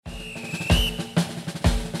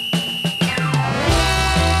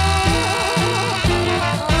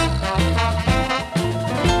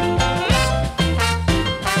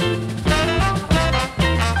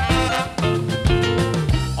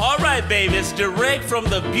direct from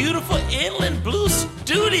the beautiful Inland Blue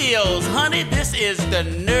Studios. Honey, this is the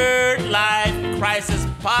Nerd Life Crisis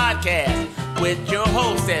Podcast with your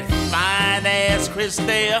hosts, that fine-ass Chris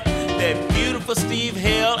Thayer, that beautiful Steve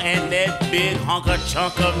Hill, and that big hunk of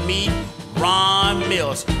chunk of meat, Ron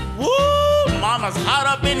Mills. Woo! Mama's hot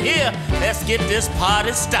up in here. Let's get this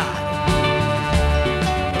party started.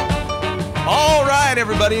 All right,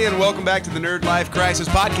 everybody, and welcome back to the Nerd Life Crisis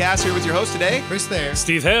Podcast. Here with your host today, Chris Thayer,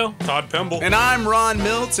 Steve Hale, Todd Pemble, and I'm Ron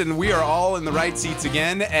Miltz, and we are all in the right seats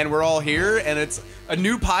again, and we're all here, and it's a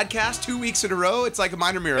new podcast 2 weeks in a row. It's like a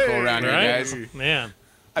minor miracle around here, guys. Man.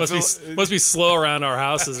 Must be slow around our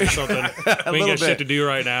houses or something. We ain't got shit to do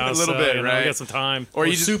right now. A little bit, right? We got some time. Or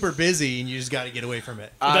you're super busy and you just got to get away from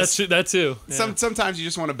it. That too. Yeah. Sometimes you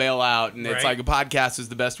just want to bail out, and it's like a podcast is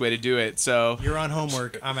the best way to do it. So you're on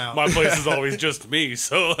homework. I'm out. My place is always just me,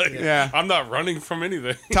 so I'm not running from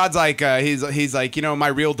anything. Todd's like he's like, you know, my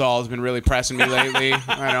real doll has been really pressing me lately.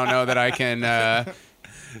 I don't know that I can.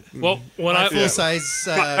 Well, when I full size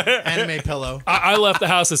anime pillow. I left the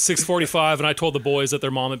house at 6:45, and I told the boys that their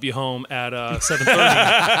mom would be home at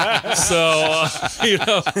 7:30. So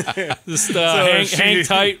just hang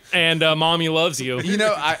tight, and mommy loves you. You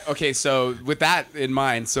know, so with that in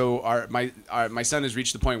mind, so my son has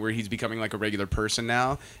reached the point where he's becoming like a regular person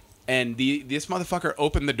now. And this motherfucker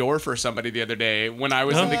opened the door for somebody the other day when I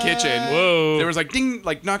was in the kitchen. Whoa! There was like ding,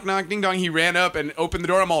 like knock, knock, ding dong. He ran up and opened the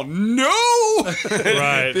door. I'm all, no.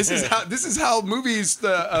 Right. This is how movies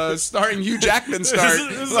starring Hugh Jackman start.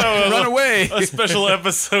 Run away. A special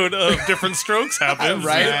episode of Different Strokes happens.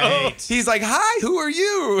 Right. He's like, hi, who are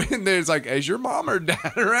you? And there's like, is your mom or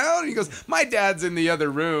dad around? He goes, my dad's in the other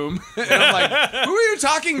room. And I'm like, who are you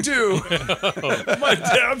talking to? My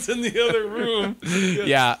dad's in the other room.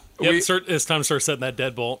 Yeah. Yep, it's time to start setting that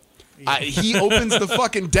deadbolt. He opens the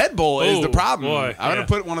fucking deadbolt is the problem. Boy, I'm going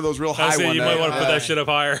to put one of those real high ones. You might want to put that shit up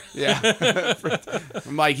higher. Yeah.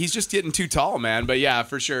 I'm like, he's just getting too tall, man. But yeah,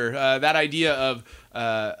 for sure. That idea of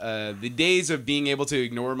the days of being able to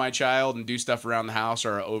ignore my child and do stuff around the house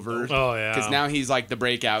are over. Oh, yeah. Because now he's like the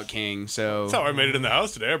breakout king. So that's how I made it in the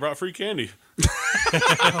house today. I brought free candy. Is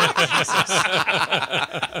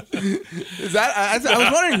that? I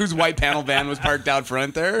was wondering whose white panel van was parked out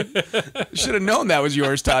front there. Should have known that was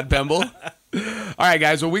yours, Todd Pemble. All right,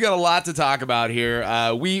 guys. Well, we got a lot to talk about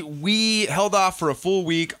here. We held off for a full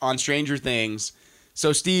week on Stranger Things,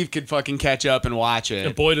 so Steve could fucking catch up and watch it.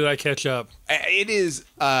 And boy, did I catch up! It is.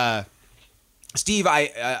 Steve,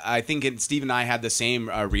 I think Steve and I had the same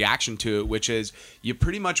reaction to it, which is you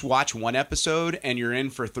pretty much watch one episode and you're in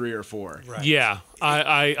for 3 or 4. Right. Yeah,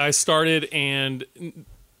 I started, and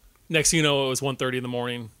next thing you know, it was 1:30 in the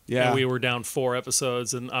morning. Yeah, and we were down 4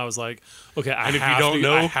 episodes, and I was like, okay, I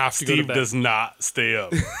have to Steve does not stay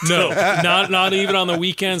up. No, not even on the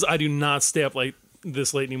weekends. I do not stay up like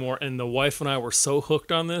this late anymore. And the wife and I were so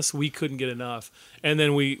hooked on this, we couldn't get enough. And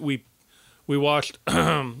then we watched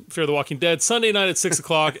Fear the Walking Dead Sunday night at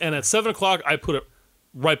 6:00, and at 7:00 I put it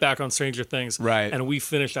right back on Stranger Things. Right. And we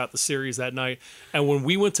finished out the series that night. And when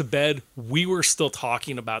we went to bed, we were still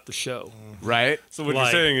talking about the show. Right. So what you're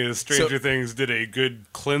saying is Stranger Things did a good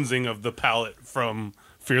cleansing of the palate from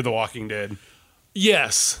Fear the Walking Dead.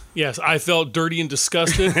 Yes. I felt dirty and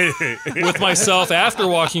disgusted with myself after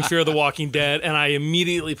watching Fear the Walking Dead, and I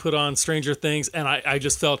immediately put on Stranger Things, and I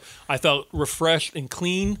felt refreshed and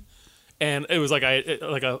clean. And it was like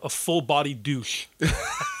a full body douche,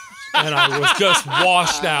 and I was just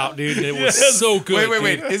washed out, dude. And it was so good.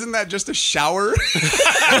 Wait! Isn't that just a shower?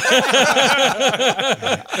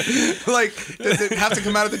 Like, does it have to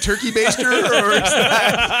come out of the turkey baster, or is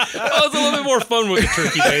that? Oh, it's a little bit more fun with the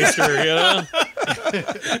turkey baster, you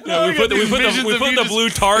know. We put the blue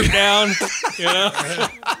tarp down, you know.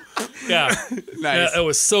 Yeah. Nice. It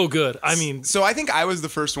was so good. I mean, so I think I was the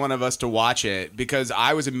first one of us to watch it because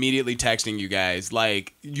I was immediately texting you guys,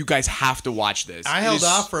 like, you guys have to watch this. I held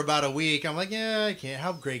off for about a week. I'm like, yeah, I can't.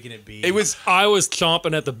 How great can it be? I was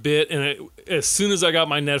chomping at the bit, and as soon as I got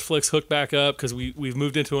my Netflix hooked back up, because we've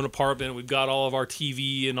moved into an apartment, we've got all of our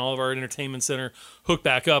TV and all of our entertainment center hooked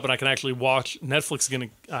back up, and I can actually watch Netflix again.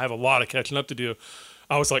 I have a lot of catching up to do.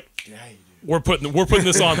 I was like, yeah, you do. We're putting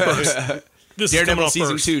this on first. This Daredevil is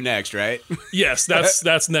season first. 2 next, right? Yes, that's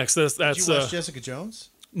next. That's Did you watch Jessica Jones?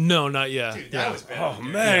 No, not yet. Dude, that was bad. Oh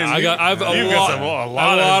man, I have a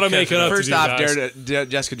lot of making up First to do, off,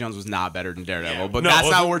 Jessica Jones was not better than Daredevil, but that's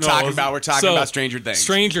not what we're talking about. We're talking about Stranger Things.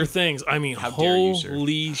 Stranger Things. I mean,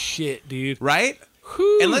 holy shit, dude! Right?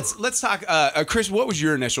 Whew. And let's talk. Chris, what was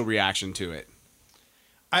your initial reaction to it?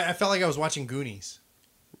 I felt like I was watching Goonies.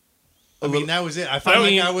 I mean, that was it. I felt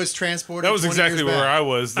like I was transported. That was 20 exactly years where back. I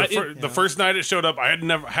was. The first night it showed up, I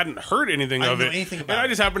hadn't heard anything I of didn't it, know anything and about I it.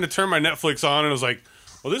 just happened to turn my Netflix on and was like,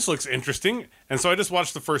 "Well, this looks interesting," and so I just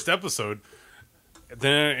watched the first episode.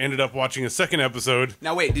 Then I ended up watching a second episode.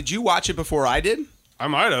 Now wait, did you watch it before I did? I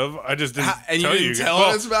might have. I just didn't And you tell didn't tell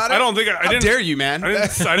us about it? I don't think I How didn't. dare you, man?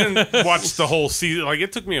 I didn't watch the whole season. Like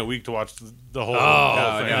it took me a week to watch the whole.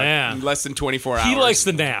 Oh, thing. yeah. Less than 24 hours. He likes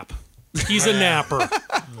the nap. He's a napper.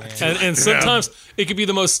 And sometimes it could be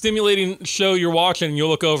the most stimulating show you're watching, and you'll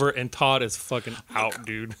look over, and Todd is fucking out,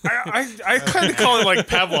 dude. I kind of call it like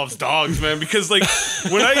Pavlov's dogs, man, because like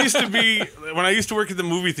when I used to work at the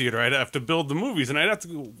movie theater, I'd have to build the movies and I'd have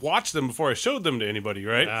to watch them before I showed them to anybody,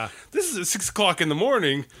 right? Yeah. This is at 6 o'clock in the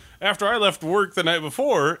morning after I left work the night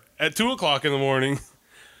before at 2 o'clock in the morning.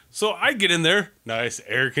 So I get in there, nice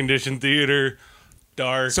air conditioned theater,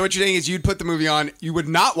 dark. So what you're saying is you'd put the movie on, you would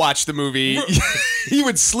not watch the movie, you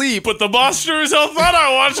would sleep. But the boss sure as hell thought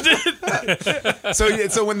I watched it.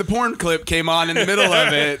 So when the porn clip came on in the middle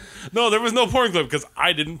of it, No, there was no porn clip because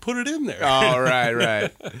I didn't put it in there. oh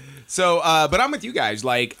right. So, but I'm with you guys.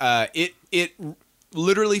 Like, it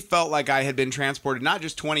literally felt like I had been transported not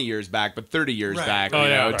just 20 years back, but 30 years Right. back. Oh, you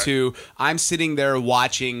yeah. know, Right. to I'm sitting there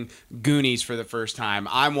watching Goonies for the first time.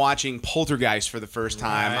 I'm watching Poltergeist for the first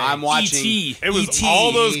time. Right. I'm watching E.T.. It was E.T.,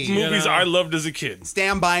 all those you movies know. I loved as a kid.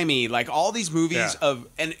 Stand By Me, like all these movies Yeah. of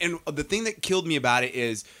and the thing that killed me about it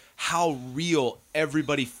is how real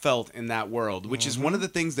everybody felt in that world, which is one of the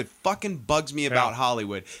things that fucking bugs me about Yeah.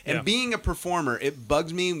 Hollywood. And Yeah. being a performer, it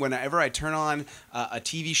bugs me whenever I turn on a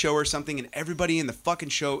TV show or something and everybody in the fucking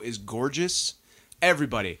show is gorgeous.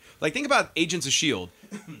 Everybody. Like, think about Agents of S.H.I.E.L.D.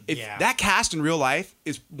 If Yeah. that cast in real life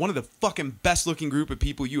is one of the fucking best looking group of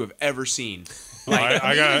people you have ever seen.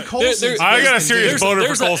 I got Coulson's I got a best in serious dude. boner for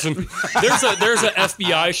there's a- Coulson. There's a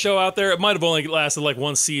FBI show out there. It might have only lasted like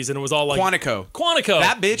one season. It was all like Quantico. That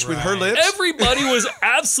That bitch with her Right. lips. Everybody was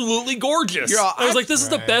absolutely gorgeous. You're all- I was like, this is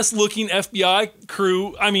the Right. best looking FBI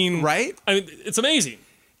crew. I mean, Right? I mean, it's amazing.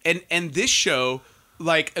 And this show,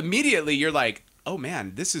 like, immediately you're like, oh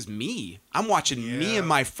man, this is me. I'm watching me Yeah. and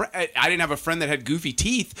my friend. I didn't have a friend that had goofy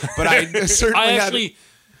teeth, but I certainly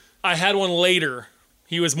I had one later.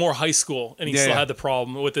 He was more high school, and he Yeah, still yeah. had the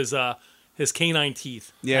problem with his canine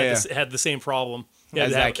teeth. Yeah, had the same problem. Yeah,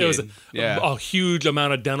 As that it was kid. Yeah. a huge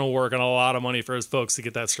amount of dental work and a lot of money for his folks to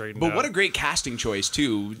get that straightened But out. what a great casting choice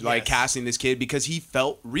too, like Yes. casting this kid because he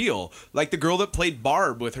felt real. Like the girl that played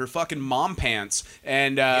Barb with her fucking mom pants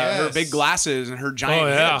and her Yes. big glasses and her giant Oh,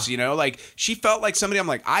 yeah. hips, you know, like she felt like somebody. I'm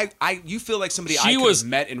like, you feel like somebody I she could was have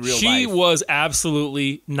met in real She life. was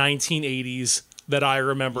absolutely 1980s that I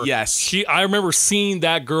remember. Yes. I remember seeing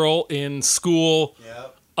that girl in school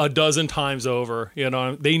Yep. a dozen times over. You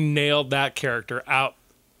know, they nailed that character out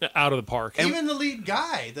of the park. Even the lead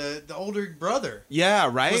guy, the older brother, Yeah,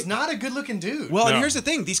 right. was not a good looking dude. Well, and No. here's the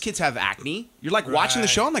thing: these kids have acne. You're like watching the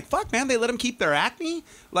Right. show. I'm like, fuck, man, they let them keep their acne.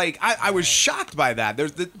 Like, I was shocked by that.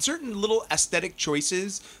 There's the certain little aesthetic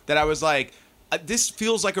choices that I was like, this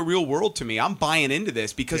feels like a real world to me. I'm buying into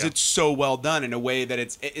this because Yeah. it's so well done in a way that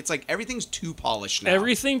it's like everything's too polished now.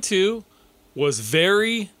 Everything too was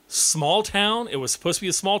very small town. It was supposed to be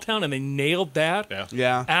a small town, and they nailed that. Yeah.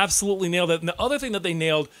 Yeah. Absolutely nailed that. And the other thing that they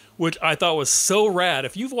nailed, which I thought was so rad,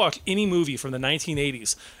 if you've watched any movie from the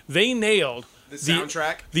 1980s, they nailed The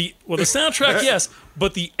soundtrack? The soundtrack, yes,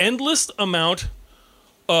 but the endless amount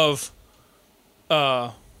of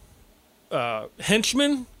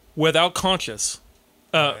henchmen without conscience.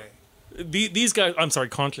 These guys, I'm sorry,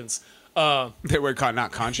 conscience. They were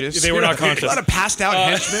not conscious. They were not conscious. A lot of passed out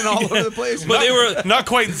henchmen all over the place. But they were Not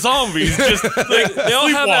quite zombies, just like they all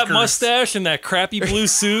have that sleepwalkers. mustache and that crappy blue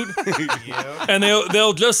suit, Yeah. and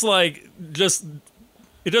they'll just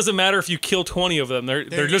it doesn't matter if you kill 20 of them. They're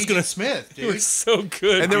just Agent gonna Smith, They were dude. so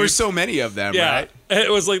good. and there were dude. so many of them, yeah. right? It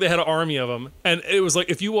was like they had an army of them, and it was like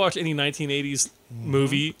if you watch any 1980s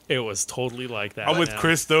movie, it was totally like that. I'm with man.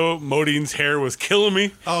 Chris though. Modine's hair was killing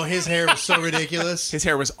me. Oh, his hair was so ridiculous. His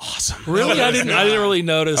hair was awesome. Really, I didn't really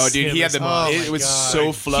notice. Oh, dude, him he had as the. much. Oh, it my was God.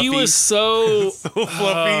 so fluffy. He was so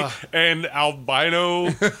Fluffy and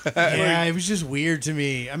albino. Yeah, it was just weird to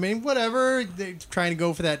me. I mean, whatever. They're trying to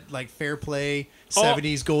go for that like fair play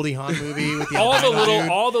 70s Goldie Hawn movie with the albino dude.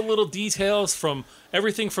 all the little details from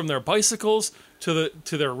everything from their bicycles to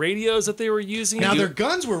their radios that they were using. Now their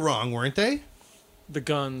guns were wrong, weren't they? the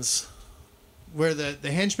guns. Where the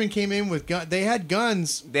henchmen came in with guns. They had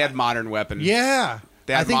guns. They had modern weapons. Yeah.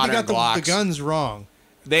 They had I think they modern got the Glocks. guns wrong.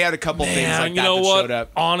 They had a couple things Man, like you that know that what? showed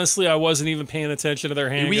up. Honestly, I wasn't even paying attention to their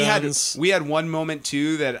handguns. We had one moment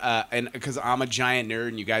too that and because I'm a giant nerd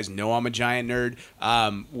and you guys know I'm a giant nerd,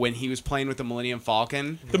 when he was playing with the Millennium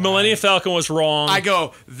Falcon, The Millennium Falcon was wrong. I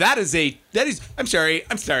go, that is I'm sorry,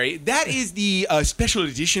 that is the special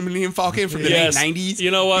edition Millennium Falcon from the Yes. late 90s.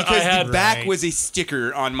 You know what? Because I had- the back Right. was a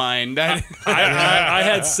sticker on mine. That I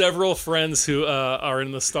had several friends who are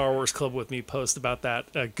in the Star Wars club with me post about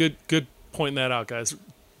that. Good pointing that out, guys.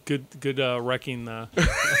 Good wrecking the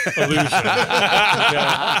illusion.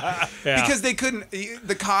 Yeah. because they couldn't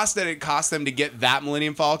the cost that it cost them to get that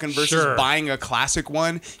Millennium Falcon versus Sure. buying a classic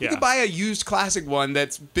one. You Yeah. could buy a used classic one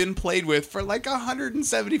that's been played with for like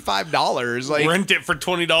 $175. Like Rent it for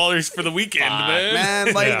 $20 for the weekend,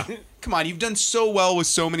 man, like Yeah. come on, you've done so well with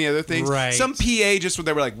so many other things. Right. Some PA just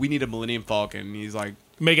they were like, we need a Millennium Falcon. And he's like,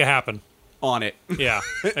 Make it happen. on it. Yeah.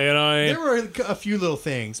 You know, There were a few little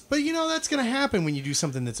things, but that's going to happen when you do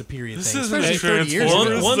something that's a period This thing, isn't especially 30 years Transformers.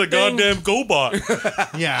 ago. This One is a thing- goddamn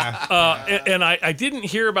GoBot. Yeah, and I didn't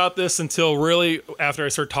hear about this until really after I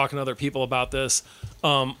started talking to other people about this.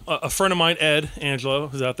 A friend of mine, Ed Angelo,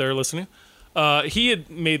 who's out there listening, he had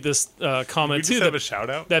made this We comment just too have a that, shout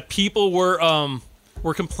out. that people were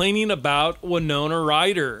complaining about Winona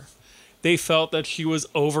Ryder. They felt that she was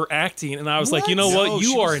overacting, and I was like, you know No, what,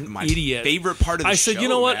 she you are was an my idiot. favorite part of the I said, show, you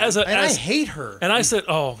know what, man. and I hate her. and I said,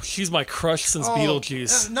 oh, she's my crush since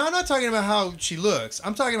Beetlejuice. No, I'm not talking about how she looks.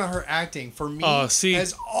 I'm talking about her acting. For me, See-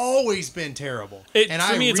 has always been terrible. For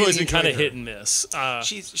I me, it's really always been kind of enjoyed her. hit and miss.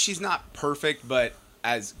 She's not perfect, but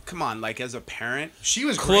as a parent, She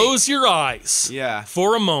was Close your eyes Yeah.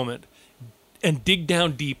 for a moment and dig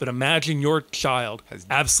down deep and imagine your child Has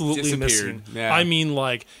absolutely disappeared. missing. Yeah. I mean,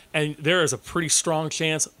 and there is a pretty strong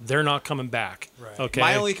chance they're not coming back. Right. Okay.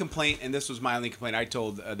 my only complaint, and this was my only complaint, I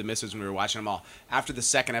told the missus when we were watching them all, after the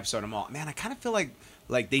second episode, I'm all, man, I kind of feel like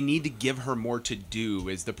they need to give her more to do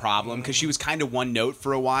is the problem, because she was kind of one note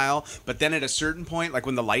for a while, but then at a certain point, like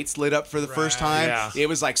when the lights lit up for the first time, Yeah. it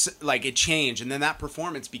was like it changed, and then that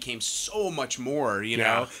performance became so much more,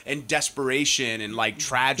 know, and desperation and like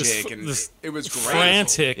tragic, it was great.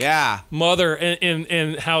 frantic Yeah. mother,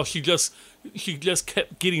 and how she just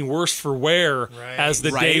kept getting worse for wear as the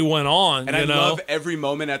Right. day went on. And you I know? love every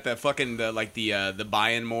moment at the fucking the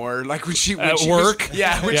buy-in more, like when she At was- work? when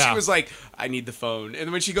Yeah. she was like, I need the phone,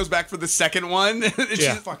 and when she goes back for the second one, she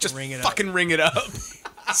Yeah. just ring it up. fucking ring it up.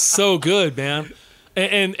 so good, man.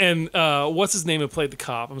 And what's his name who played the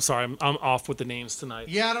cop? I'm sorry, I'm off with the names tonight.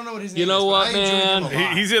 Yeah, I don't know what his name You know is. what, but I enjoyed him man? a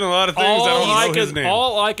lot. He's in a lot of things. I don't know his name.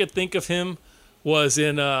 All I could think of him was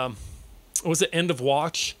in was it End of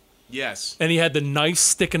Watch, Yes, and he had the knife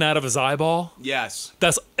sticking out of his eyeball. yes.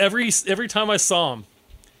 That's every time I saw him.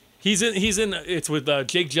 He's in. It's with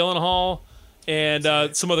Jake Gyllenhaal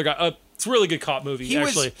and some other guy. It's a really good cop movie He was-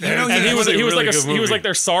 actually. you know, and he he was was a he was really like good he was movie. like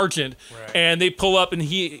their sergeant, and they pull up and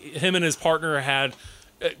him and his partner had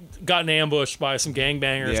gotten ambushed by some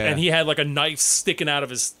gangbangers, Yeah. and he had like a knife sticking out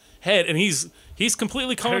of his head, and he's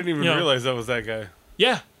completely I calm. didn't even realize that was that guy.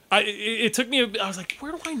 Yeah, it took me. I was like,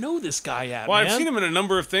 where do I know this guy at? Well, man? I've seen him in a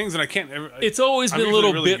number of things, and I can't. It's always I'm been usually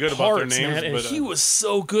little really bit good about their parts, names, man, and but, he was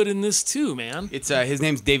so good in this too, man. It's his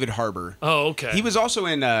name's David Harbour. Oh, okay. He was also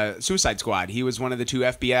in Suicide Squad. He was one of the two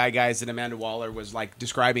FBI guys that Amanda Waller was like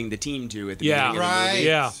describing the team to at the Yeah. beginning of the Right. movie.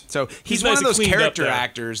 Yeah. So he's nice one of and those cleaned up character there.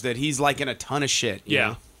 actors that he's like in a ton of shit. you Yeah.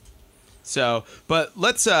 know? So, but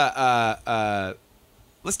let's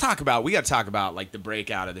talk about. We got to talk about like the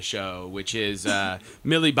breakout of the show, which is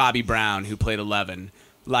Millie Bobby Brown, who played 11.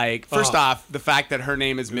 Like, first off, the fact that her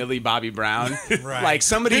name is Millie Bobby Brown. Right. Like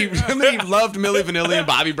somebody loved Millie Vanilli and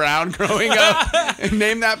Bobby Brown growing up, and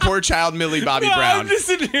named that poor child Millie Bobby No, Brown. I'm just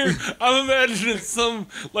sitting here. I'm imagining some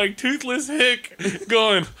like toothless hick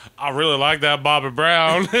going, "I really like that Bobby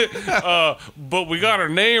Brown, but we got to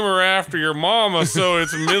name her after your mama, so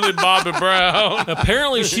it's Millie Bobby Brown."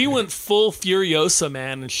 Apparently, she went full Furiosa,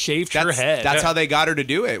 man, and shaved her head. That's how they got her to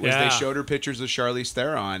do it. Was Yeah. they showed her pictures of Charlize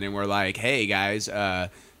Theron and were like, "Hey guys,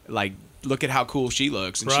 like look at how cool she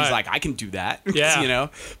looks," and she's Right. like, "I can do that." Yeah. you know.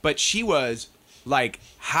 But she was like,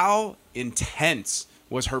 how intense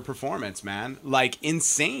was her performance, man? Like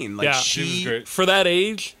insane. Like Yeah. She was great. For that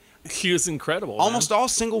age, she was incredible. man. almost all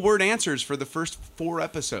single word answers for the first 4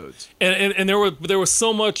 episodes. and there was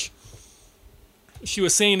so much she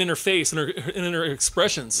was saying in her face and in her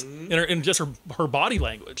expressions, in just her body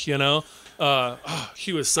language. You know,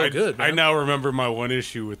 she was so good. Man. I now remember my one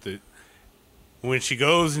issue with it. When she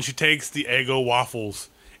goes and she takes the Eggo waffles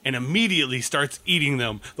and immediately starts eating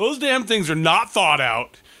them. Those damn things are not thought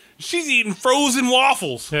out. She's eating frozen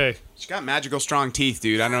waffles. Hey, She's got magical strong teeth,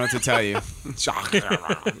 dude. I don't know what to tell you.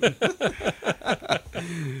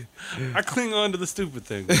 I cling on to the stupid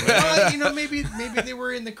thing. Well, maybe they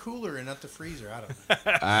were in the cooler and not the freezer. I don't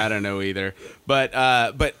know. I don't know either. But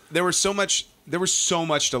there was so much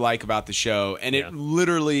to like about the show, and it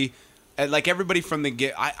literally, like everybody from the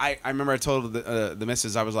get. I remember I told the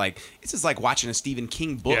missus, I was like, this is like watching a Stephen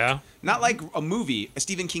King book, not like a movie, a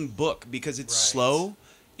Stephen King book, because it's slow,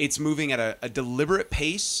 it's moving at a deliberate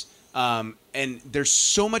pace. And there's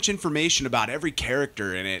so much information about every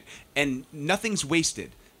character in it, and nothing's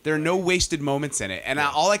wasted. There are no wasted moments in it. And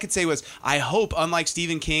all I could say was, I hope, unlike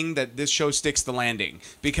Stephen King, that this show sticks the landing,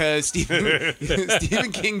 because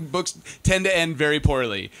Stephen King books tend to end very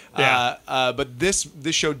poorly. Yeah. But this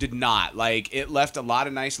show did not. Like, it left a lot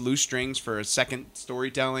of nice loose strings for a second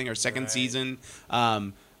storytelling or second season.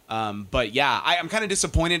 But yeah, I'm kind of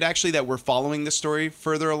disappointed actually that we're following the story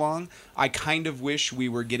further along. I kind of wish we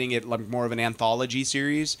were getting it like more of an anthology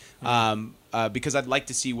series, because I'd like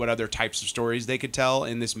to see what other types of stories they could tell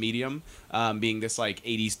in this medium, being this like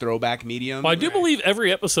 80s throwback medium. Well, I do believe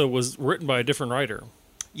every episode was written by a different writer.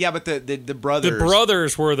 Yeah, but the brothers... The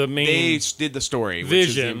brothers were the main... They did the story, which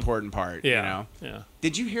is the important part. Yeah. You know? Yeah.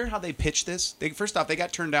 Did you hear how they pitched this? First off, they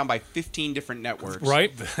got turned down by 15 different networks. Right?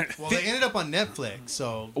 Well, they ended up on Netflix,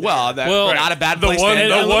 so... Well, not a bad place the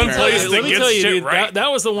one place let that me gets tell you, shit dude, right. that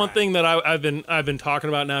was the one thing that I've been talking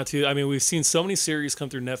about now, too. I mean, we've seen so many series come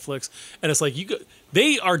through Netflix, and it's like,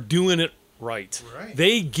 they are doing it right.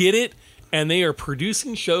 They get it. And they are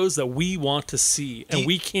producing shows that we want to see, and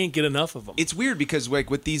we can't get enough of them. It's weird because, like,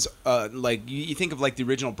 with these, like, you think of like the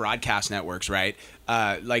original broadcast networks, right?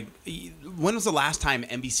 Like, when was the last time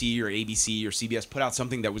NBC or ABC or CBS put out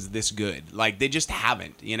something that was this good? Like, they just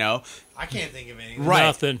haven't, you know? I can't think of anything. Right.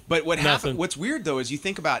 Nothing. But what's weird though is you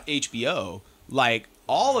think about HBO, like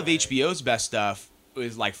all of HBO's best stuff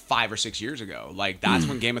was like 5 or 6 years ago. Like that's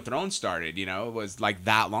when Game of Thrones started, you know, it was like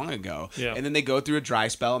that long ago. Yeah. And then they go through a dry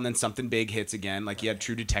spell and then something big hits again. Like you had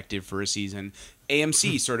True Detective for a season.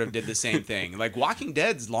 AMC sort of did the same thing. Like Walking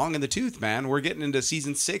Dead's long in the tooth, man. We're getting into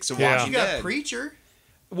season 6 of Walking You got Dead. Preacher.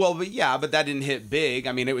 Well, but that didn't hit big.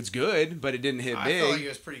 I mean, it was good, but it didn't hit big. I felt like it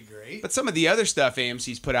was pretty great. But some of the other stuff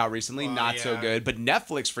AMC's put out recently, not so good. But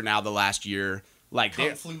Netflix for now, the last year, like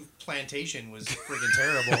Kung Fu Plantation was freaking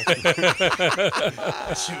terrible.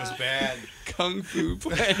 That shit was bad. Kung Fu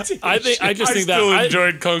Plantation. I still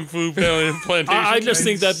enjoyed Kung Fu Plantation. I just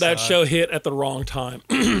think that show hit at the wrong time.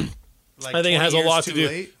 Like I think it has a lot to do.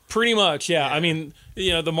 Late? Pretty much, yeah. I mean,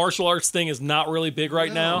 you know, the martial arts thing is not really big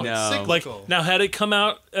right now. No. Like now, had it come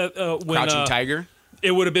out when Crouching Tiger.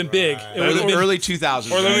 it would have been big. It would have been early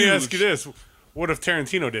 2000s. Or let me ask you this: what if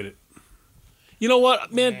Tarantino did it? You know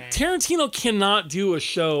what, man? Tarantino cannot do a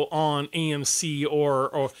show on AMC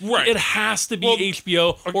or Right. It has to be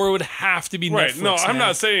HBO or it would have to be Right? Netflix. No, I'm man.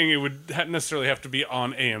 not saying it would necessarily have to be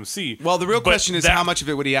on AMC. Well, the real But question is that- how much of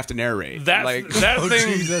it would he have to narrate? That like, that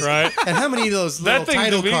thing, Jesus. right? And how many of those That little thing to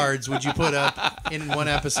title me- cards would you put up in one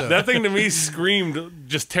episode? that thing to me screamed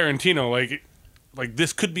just Tarantino. Like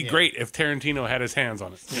this could be great if Tarantino had his hands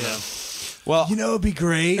on it. Yeah. well, You know, it'd be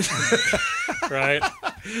great. Right.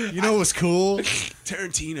 You know what's cool?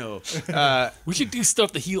 Tarantino. We should do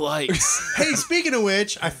stuff that he likes. Hey, speaking of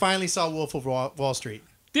which, I finally saw Wolf of Wall Street.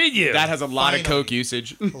 Did you? That has a lot of Finally. Coke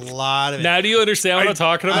usage. A lot of it. Now, do you understand what I'm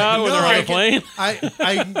talking about when they're on a plane?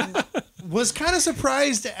 I was kind of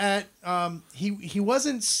surprised at he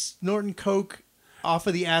wasn't snorting coke off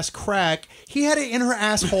of the ass crack. He had it in her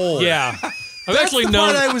asshole. Yeah. I've That's actually the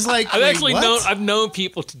known. part I was like, I've wait, actually what? known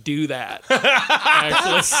people to do that.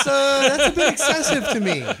 Actually. That's a bit excessive to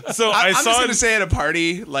me. So I'm I just saw going to it. say at a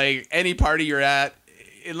party, like any party you're at,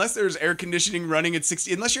 unless there's air conditioning running at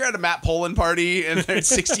 60, unless you're at a Matt Poland party and it's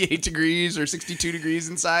 68 degrees or 62 degrees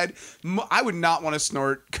inside, I would not want to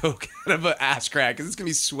snort Coke out of an ass crack because it's going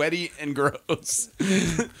to be sweaty and gross.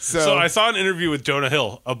 So I saw an interview with Jonah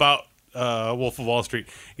Hill about Wolf of Wall Street.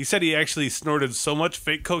 He said he actually snorted so much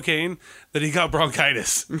fake cocaine that he got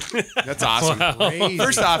bronchitis. That's awesome. Crazy.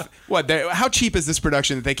 First off, how cheap is this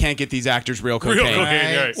production that they can't get these actors real cocaine? Real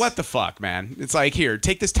cocaine, Right. right. What the fuck, man? It's like, here,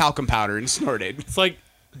 take this talcum powder and snort it. It's like,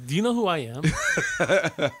 do you know who I am?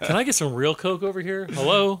 Can I get some real Coke over here?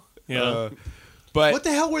 Hello? Yeah. But What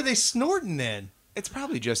the hell were they snorting then? it's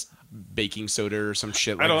probably just baking soda or some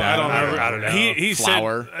shit I like don't that. I don't know. He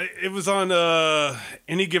Flour. said it was on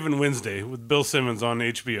Any Given Wednesday with Bill Simmons on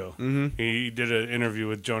HBO. Mm-hmm. He did an interview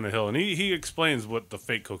with Jonah Hill, and he explains what the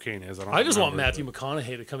fake cocaine is. I just want remember. Matthew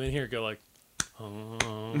McConaughey to come in here and go like,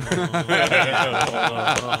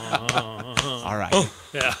 song. All right.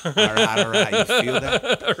 Yeah. All right. You feel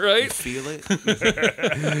that? You Right? feel it?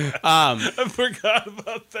 I forgot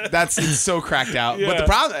about that. It's so cracked out. But Yeah. the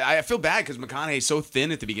problem, I feel bad because McConaughey's so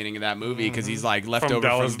thin at the beginning of that movie because he's like left From over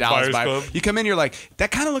Dallas from Dallas Buyers Buyers. Club. You come in, you're like,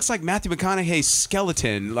 that kind of looks like Matthew McConaughey's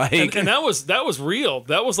skeleton. Like, And that was real.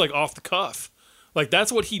 That was like off the cuff. Like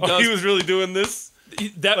that's what he does. Oh, he was really doing this?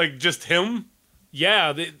 that Like just him?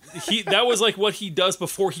 yeah, that was like what he does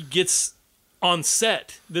before he gets on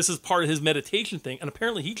set. This is part of his meditation thing, and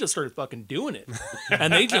apparently he just started fucking doing it,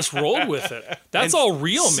 and they just rolled with it. That's all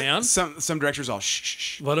real, man. some directors all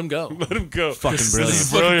shh. Let him go. Let him go. Fucking This brilliant.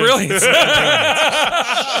 is fucking brilliant.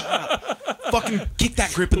 Fucking kick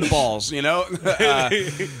that grip in the balls, you know?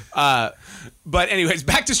 But anyways,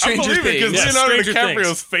 back to I Stranger believe it because Things. Yeah, Leonardo Stranger DiCaprio's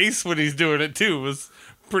Things. face when he's doing it too was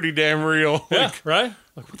pretty damn real. Yeah, Like, right?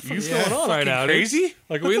 Like what the fuck is Yeah, going on right now? dude? crazy?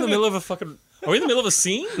 Like are we in the middle of a fucking? Are we in the middle of a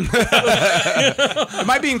scene? Am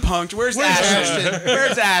I being punked? Where's Ashton?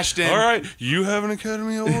 Where's Ashton? All right, you have an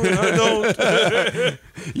Academy Award. I don't.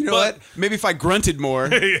 You know what? Maybe if I grunted more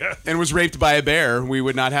and was raped by a bear, we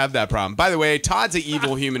would not have that problem. By the way, Todd's an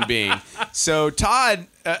evil human being. So Todd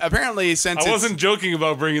apparently since I wasn't joking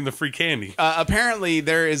about bringing the free candy. apparently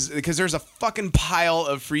there's a fucking pile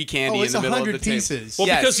of free candy Oh, it's in the middle of the 100 table. pieces. Well,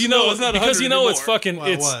 Yes. because you know, No, it's not because 100 you know, it's anymore. fucking, Well,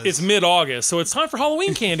 it was. it's mid-August, so it's time for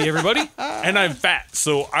Halloween candy, everybody. And I'm fat,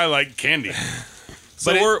 so I like candy.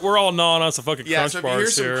 So But we're all gnawing on some fucking Yeah, crunch so if you hear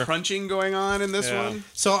bars some here. crunching going on in this Yeah. one.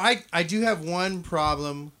 So I do have one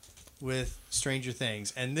problem with Stranger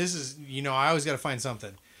Things, and this is, I always got to find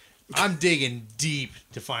something. I'm digging deep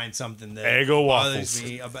to find something that Eggo bothers waffles.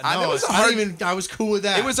 me. About, That no, was a I hard- don't even. I was cool with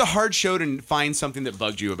that. It was a hard show to find something that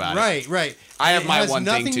bugged you about it. right. I have It my has one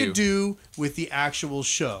thing, nothing too. to do with the actual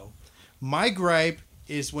show. My gripe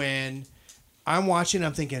is when I'm watching,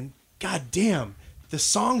 I'm thinking, God damn, the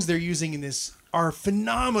songs they're using in this are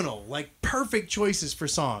phenomenal, like perfect choices for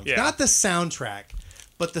songs. Yeah. Not the soundtrack,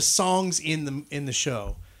 but the songs in the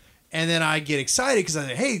show. And then I get excited because I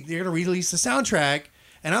say, hey, they're gonna release the soundtrack,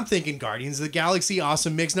 and I'm thinking Guardians of the Galaxy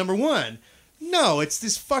Awesome Mix #1. No, it's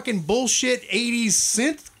this fucking bullshit 80s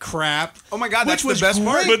synth crap. Oh my God, that's which the was best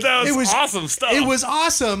part. great. But that was awesome stuff. It was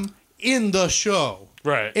awesome in the show.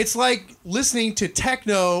 Right. It's like listening to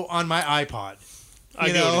techno on my iPod. I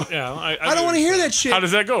You do. know? Yeah, I don't want to hear that shit. How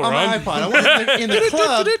does that go, on my Ron? iPod? I want it in the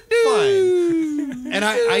club. Fine. And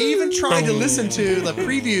I even tried to listen to the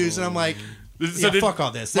previews, and I'm like, fuck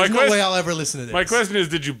all this. There's no way I'll ever listen to this. My question is,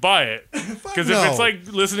 did you buy it? Because no. if it's like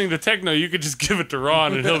listening to techno, you could just give it to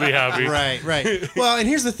Ron and he'll be happy. Right. Well, and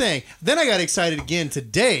here's the thing. Then I got excited again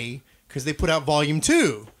today because they put out Volume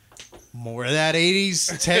 2. More of that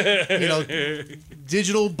 80s tech,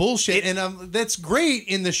 digital bullshit, and that's great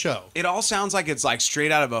in the show. It all sounds like it's like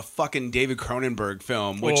straight out of a fucking David Cronenberg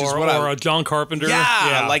film, which is or what a John Carpenter.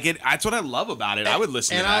 Yeah, like it. That's what I love about it. I would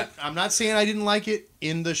listen And to that. I'm not saying I didn't like it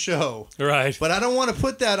in the show, right. but I don't want to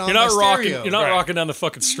put that on You're not my rocking. stereo. You're not Right. rocking down the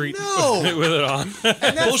fucking street No. with it on.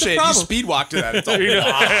 And that's Bullshit. the You problem. speed walk to that. It's all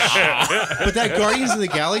But that Guardians of the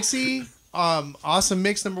Galaxy, Awesome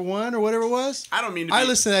Mix #1 or whatever it was. I don't mean to. I Be,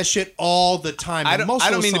 listen to that shit all the time. I and don't. most I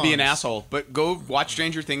of don't those mean to be an songs. asshole, but go watch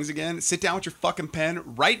Stranger Things again. Sit down with your fucking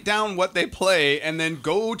pen, write down what they play, and then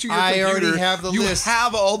go to your I computer. already have the you list.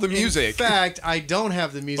 have all the music. In fact, I don't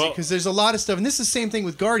have the music Well- because there's a lot of stuff, and this is the same thing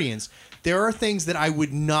with Guardians. There are things that I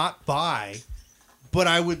would not buy, but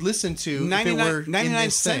I would listen to if it were 99 in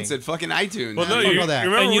this cents thing. at fucking iTunes. Well, no, Fuck you all that.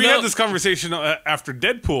 remember And you we know- had this conversation after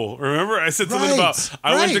Deadpool. Remember, I said something Right, about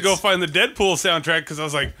I went to right. go find the Deadpool soundtrack because I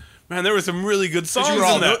was like, man, there were some really good songs You were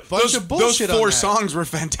all- in that. bunch those, of bullshit those on 4 that. songs were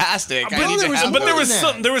fantastic. But I need there to was- have But there one. was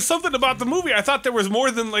that. there was something about the movie. I thought there was more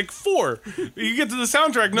than like 4. You get to the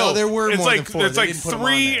soundtrack. No, No, there were it's more like than 4. it's They like didn't put 'em on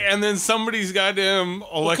 3, there. and then somebody's goddamn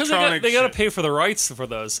Because electronic. they got to shit. pay for the rights for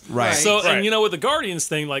those. Right. So, Right. and you know, with the Guardians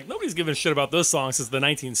thing, like nobody's giving a shit about those songs since the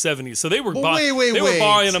 1970s. So they were Well, wait, they were wait.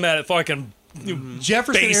 buying them at fucking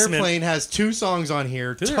Jefferson basement. Airplane has 2 songs on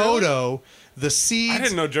here. they Toto, The Seeds, I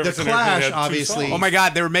didn't know Jefferson The Airplane Clash, had 2 obviously. songs. Oh my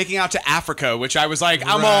God, they were making out to Africa, which I was like, I'm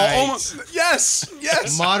all Right. almost yes.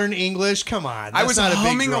 Modern English, come on. I that's was not a big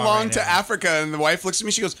humming draw along right to now. Africa, and the wife looks at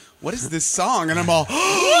me. She goes, "What is this song?" And I'm all,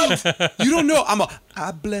 "You don't know?" I'm all,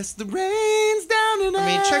 "I bless the rains down in I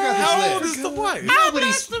mean, check out Africa." this old list. is the wife?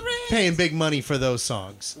 Nobody's paying big money for those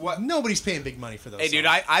songs. What? Nobody's paying big money for those Hey, songs. dude,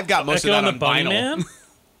 I've got most Echo of and that the on Bunny vinyl. Man.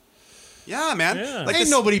 Yeah, man. Yeah. Like Ain't this,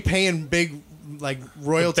 nobody paying big like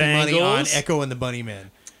royalty money on Bangles? Echo and the Bunnymen.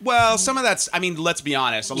 well, some of that's. I mean, let's be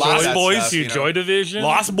honest. A lot of Lost that Boys, stuff, See you know. Joy Division.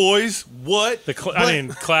 Lost Boys. What? The But- I mean,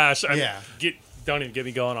 Clash. Yeah. Don't even get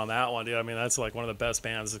me going on that one, dude. I mean, that's like one of the best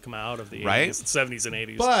bands that come out of the Right? 80s, 70s and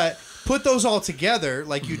 80s. But put those all together,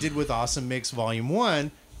 like you did with Awesome Mix Volume 1,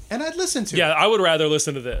 and I'd listen to Yeah, it. I would rather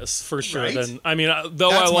listen to this for sure Right? than I mean.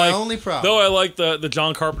 Though That's I my like only problem. Though I like the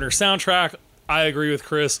John Carpenter soundtrack. I agree with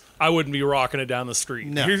Chris. I wouldn't be rocking it down the street.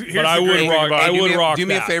 No. Here's But I the would great thing rock. about- I would rock. Do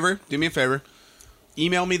me a that. favor. Do me a favor.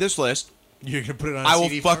 Email me this list. You're gonna put it on. I will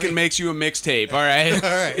CD for fucking me? make you a mixtape. All right. All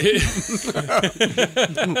right. It's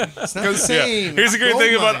not the same. Here's the great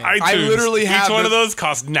thing about Goldmine. iTunes. I literally have each one the- of those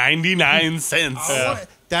costs 99 cents.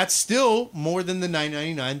 That's still more than the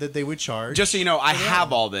 $9.99 that they would charge. Just so you know, I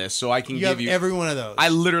have all this, so I can you give have you. every one of those. I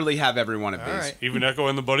literally have every one of these. All right. Even Echo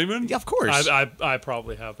and the Bunnymen? Yeah, of course. I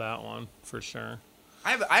probably have that one for sure.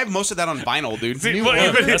 I have most of that on vinyl, dude. See, New well,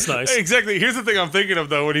 Order. even- That's nice. Exactly. Here's the thing I'm thinking of,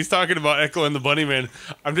 though, when he's talking about Echo and the Bunnymen.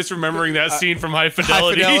 I'm just remembering that scene from High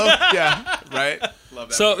Fidelity. yeah, right. Love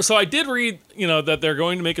that. So I did read, that they're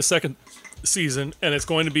going to make a second season, and it's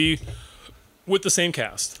going to be with the same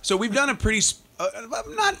cast. So we've done a pretty.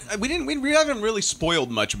 We haven't really spoiled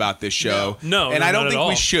much about this show. No, and no, I don't not at think we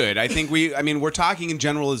all. should. I think we're talking in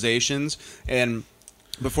generalizations, and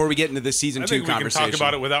before we get into the season I 2 think we can conversation, talk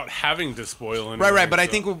about it without having to spoil anything. Right. But I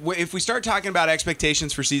so. think if we start talking about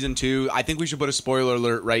expectations for season 2, I think we should put a spoiler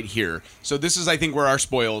alert right here. So this is, I think, where our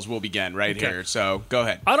spoils will begin right here. So go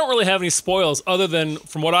ahead. I don't really have any spoils other than,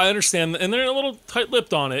 from what I understand, and they're a little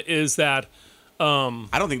tight-lipped on it, is that I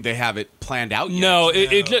don't think they have it planned out yet. no,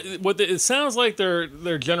 it sounds like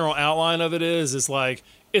their general outline of it is like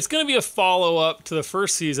it's going to be a follow-up to the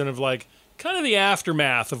first season of like kind of the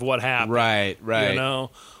aftermath of what happened. Right.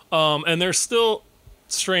 And there's still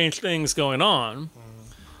strange things going on,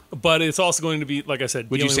 but it's also going to be, like I said,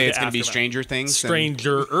 Would you dealing say with it's the going to be aftermath. Stranger Things?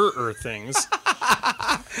 Stranger things?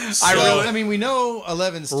 I mean, we know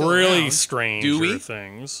 11's still Really around. stranger Do we?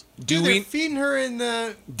 things. Do Dude, they're we feeding her in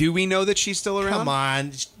the. do we know that she's still around? Come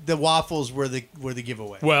on, the waffles were the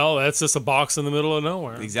giveaway. Well, that's just a box in the middle of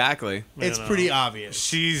nowhere. Exactly. It's know. pretty obvious.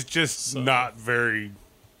 She's just not very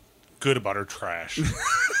good about her trash.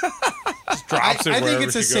 Just drops it I think wherever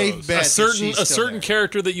it's a she safe goes. bet. A certain that she's still there.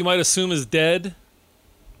 character that you might assume is dead,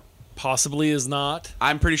 possibly is not.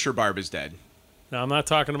 I'm pretty sure Barb is dead. Now, I'm not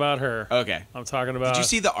talking about her. Okay. I'm talking about. Did you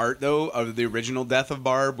see the art though of the original death of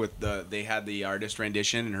Barb with they had the artist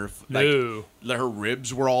rendition and her No. her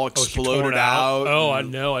ribs were all Oh, she exploded tore it out. Oh,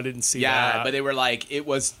 and- I didn't see yeah, that. but they were like it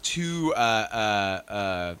was too It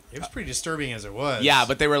was pretty disturbing as it was. yeah,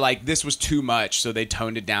 but they were like this was too much, so they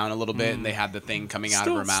toned it down a little bit and they had the thing coming out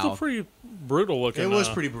of her Still mouth. pretty brutal looking. it was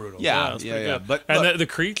pretty brutal. Yeah, it's yeah, pretty yeah. good. But and look, the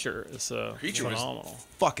creature is Creature was phenomenal.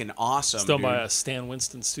 fucking awesome. It's done dude. by Stan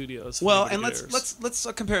Winston Studios. if Well, anybody and cares. let's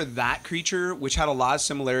compare that creature, which had a lot of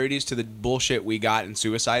similarities to the bullshit we got in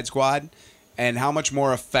Suicide Squad, and how much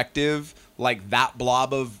more effective like that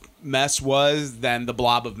blob of mess was than the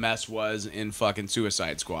blob of mess was in fucking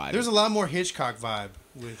Suicide Squad. There's a lot more Hitchcock vibe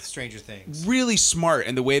with Stranger Things. really smart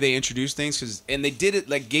in the way they introduced things, and they did it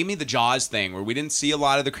like gave me the Jaws thing where we didn't see a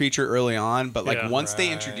lot of the creature early on, but like Yeah. once they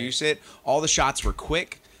Right. introduce it, all the shots were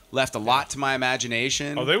quick, left a lot to my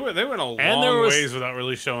imagination. Oh, they went a And long there was- ways without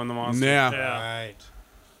really showing the monster. yeah. Yeah. Right.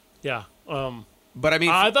 Yeah. But I mean,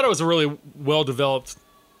 I thought it was a really well developed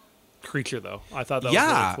creature, though. I thought that was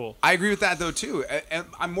really cool. I agree with that though too. And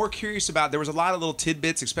I'm more curious about. There was a lot of little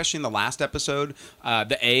tidbits, especially in the last episode.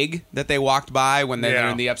 The egg that they walked by when they're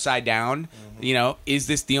Yeah. in the Upside Down. You know, is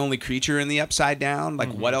this the only creature in the Upside Down?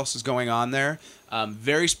 Like, what else is going on there?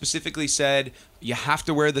 Very specifically said you have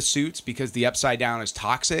to wear the suits because the Upside Down is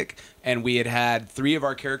toxic. And we had 3 of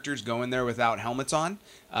our characters go in there without helmets on,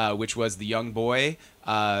 which was the young boy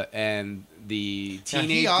and the Now, he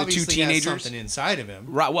the 2 obviously has teenagers. something inside of him.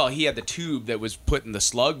 Right. Well, he had the tube that was putting the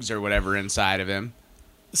slugs or whatever inside of him.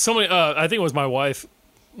 Somebody, I think it was my wife.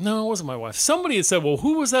 No, it wasn't my wife. Somebody had said, "Well,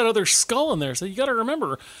 who was that other skull in there?" So you got to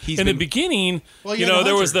remember, He's in the been- beginning, Well, you yeah, know,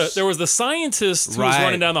 the hunters. there was the scientist who was Right.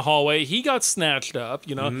 running down the hallway. He got snatched up.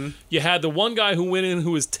 You know, you had the one guy who went in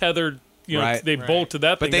who was tethered. You know, Right. they Right. bolted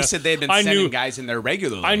that thing. But they down. said they had been I sending knew, guys in there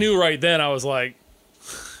regularly. I knew right then. I was like,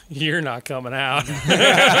 "You're not coming out."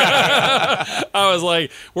 I was like,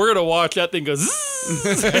 "We're gonna watch that thing go."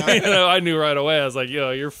 Zzz. You know, I knew right away. I was like,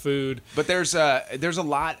 "Yo, you're food." But there's a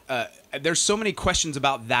lot. There's so many questions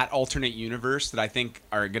about that alternate universe that I think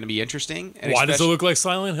are going to be interesting. And Why does it especially- look like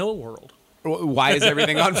Silent Hill World? Why is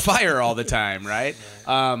everything on fire all the time, right?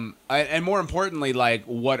 And more importantly, like,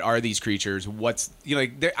 what are these creatures? What's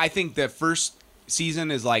I think the first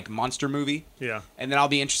season is like monster movie, Yeah. and then I'll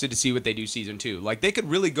be interested to see what they do season 2. Like, they could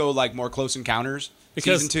really go like more Close Encounters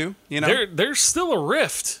Because season 2. You know, there's still a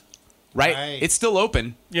rift. right? Right. It's still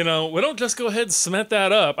open. You know, we don't just go ahead and cement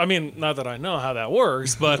that up. I mean, not that I know how that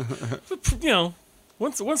works, but you know,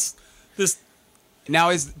 once this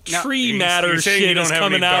Now tree matter You're saying shit you don't is have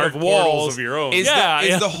coming any out dark of portals walls. of your own. is Yeah, the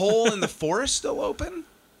yeah. hole in the forest still open?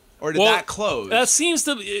 Or did that close? That seems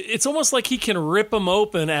to. It's almost like he can rip them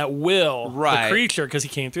open at will. Right. The creature, because he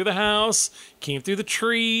came through the house, came through the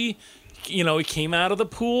tree. He came out of the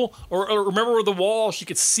pool. Or remember where the wall? She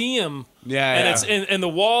could see him. Yeah. And it's and the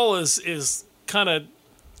wall is kind of.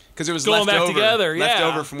 Because it was going left back over, together, left yeah.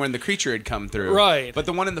 over from when the creature had come through. Right. But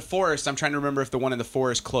the one in the forest, I'm trying to remember if the one in the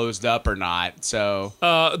forest closed up or not. So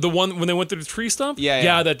The one when they went through the tree stump?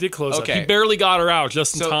 Yeah. that did close Okay. up. He barely got her out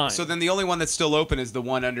just in time. So then the only one that's still open is the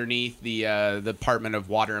one underneath the Department of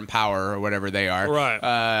Water and Power or whatever they are.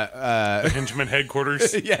 Right. Henchman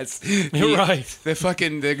headquarters. Yes. Right. The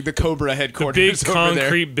fucking the Cobra Big headquarters over there.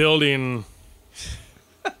 concrete building.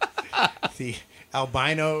 The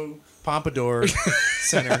albino pompadour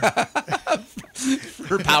center.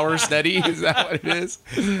 For Power Steady. Is that what it is?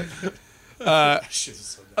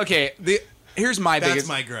 Okay. Here's my That's biggest.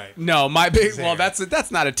 my gripe. No, my big. There. Well,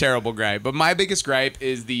 that's not a terrible gripe, but my biggest gripe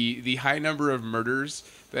is the high number of murders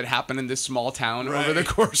that happen in this small town over the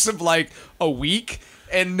course of like a week,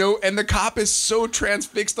 and the cop is so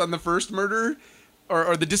transfixed on the first murder.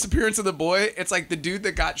 Or the disappearance of the boy, it's like the dude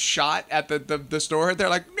that got shot at the store. They're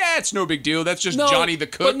like, nah, it's no big deal. That's just Johnny the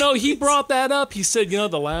cook. But no, he brought that up. He said, the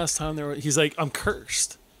last time he's like, I'm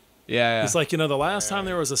cursed. Yeah. He's like, the last time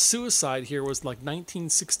there was a suicide here was like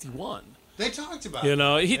 1961. They talked about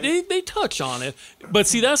it. They touch on it. But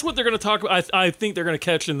see, that's what they're going to talk about. I think they're going to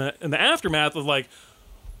catch in the aftermath of like,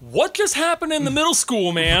 what just happened in the middle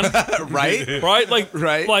school, man? Right? Right? Like,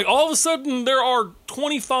 Right. Like all of a sudden there are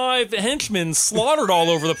 25 henchmen slaughtered all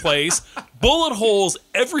over the place, bullet holes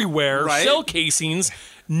everywhere, Right. shell casings,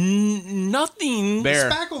 nothing. There.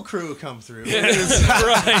 Spackle crew come through. Right.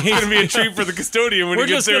 It's gonna be a treat for the custodian when We're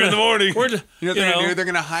he gets just there gonna, in the morning. We're just, You know what they're gonna do? They're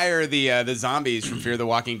gonna hire the zombies from Fear the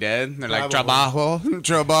Walking Dead. They're like Probably.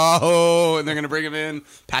 trabajo, and they're gonna bring them in,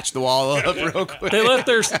 patch the wall up real quick. They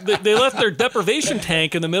left their deprivation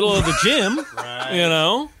tank in the middle of the gym.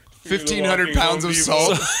 Right. 1,500 pounds of Walking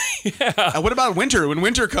salt. What about winter? When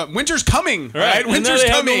winter's coming, right? And Winter's now they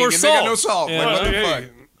have coming, no more and they got no salt. salt. Yeah. Like, what the Hey,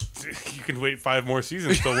 fuck? You can wait 5 more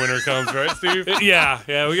seasons till winter comes, right, Steve? Yeah,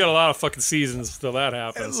 we got a lot of fucking seasons till that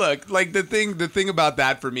happens. Look, like the thing about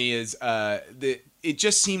that for me is it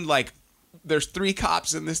just seemed like there's 3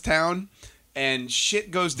 cops in this town and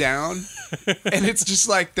shit goes down and it's just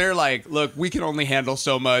like they're like, look, we can only handle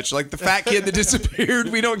so much. Like the fat kid that disappeared,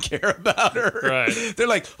 we don't care about her. Right. They're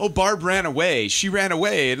like, oh, Barb ran away. She ran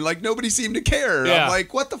away, and like nobody seemed to care. Yeah. I'm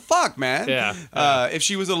like, what the fuck, man? Yeah. If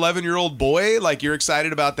she was an 11-year-old boy, like you're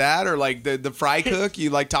excited about that, or like the fry cook you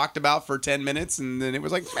like talked about for 10 minutes, and then it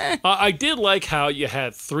was like, meh. I did like how you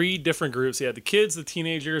had 3 different groups. You had the kids, the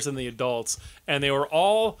teenagers, and the adults, and they were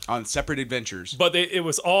all On separate adventures. but it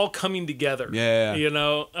was all coming together. Yeah.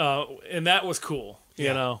 And that was cool.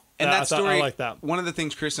 You know, And I that thought- story, I like that. one of the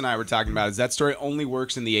things Chris and I were talking about is that story only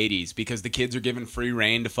works in the 80s because the kids are given free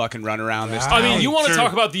reign to fucking run around this Yeah. town. I mean, you want to True.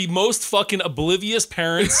 talk about the most fucking oblivious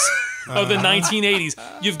parents of the 1980s.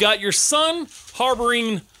 You've got your son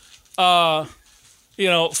harboring, fire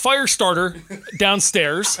starter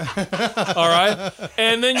downstairs. All right.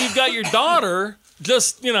 And then you've got your daughter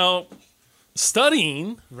just,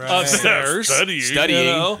 studying upstairs. Studying. You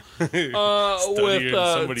know, with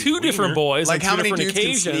somebody's 2 different wiener. boys Like on 2 how many different dudes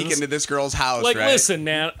occasions. can sneak into this girl's house, Like, right? listen,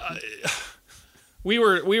 man. We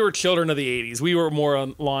were children of the 80s. We were more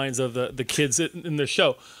on lines of the kids in the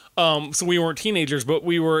show. So we weren't teenagers, but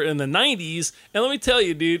we were in the 90s. And let me tell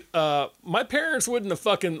you, dude, my parents wouldn't have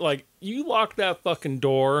fucking, like, you lock that fucking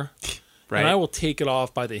door, Right. and I will take it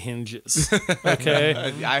off by the hinges. Okay?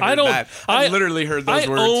 I heard that. I literally heard those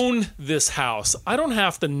words. I own this house. I don't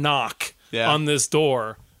have to knock on this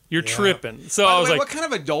door. You're tripping. So By I the was way, like, what kind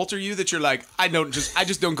of adult are you that you're like, I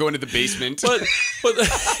just don't go into the basement. but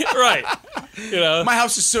right. My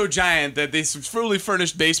house is so giant that this fully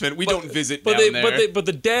furnished basement, we don't visit down there. But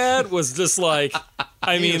the dad was just like,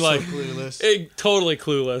 I He mean, was like, so clueless. totally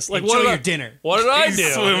clueless. Like, Enjoy what did your I, dinner. What did I He's do?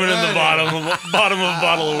 swimming in the bottom of a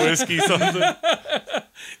bottle of whiskey, something.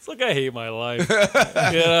 It's like I hate my life.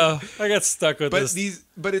 I got stuck with this.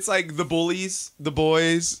 But it's like the bullies, the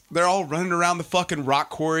boys, they're all running around the fucking rock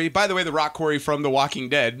quarry. By the way, the rock quarry from The Walking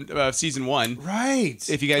Dead, season 1. Right.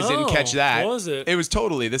 If you guys didn't Oh, catch that, was it? It was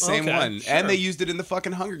totally the same Okay, one, sure. and they used it in the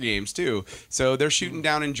fucking Hunger Games too. So they're shooting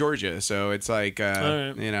down in Georgia. So it's like,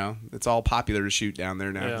 right. it's all popular to shoot down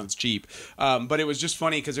there now 'cause Yeah. it's cheap. But it was just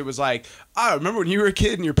funny because it was like, remember when you were a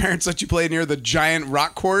kid and your parents let you play near the giant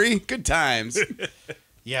rock quarry? Good times.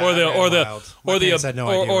 Yeah. Or the I ran or the wild. or My the parents had no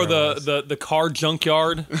idea or where I was. the car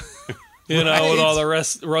junkyard. With all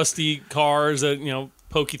the rusty cars that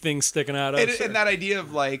pokey things sticking out of. And that idea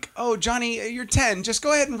of like, oh, Johnny, you're 10. Just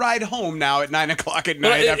go ahead and ride home now at 9 o'clock at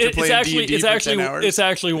night after playing D&D for 10 hours. It's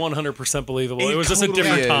actually 100% believable. It was just a totally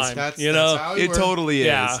different is. time. That's how It works. totally is.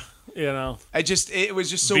 Yeah, you know. It was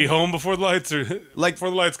just so Be home before the lights before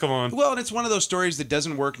the lights come on. Well, and it's one of those stories that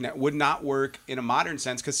doesn't work, would not work in a modern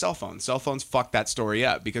sense because cell phones fuck that story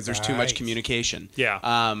up because there's too much Right. communication. Yeah.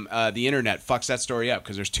 The internet fucks that story up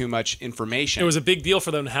because there's too much information. It was a big deal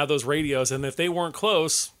for them to have those radios, and if they weren't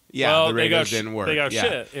close, Yeah, well, the they radios got didn't work. They got yeah.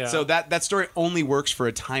 shit. Yeah. So that story only works for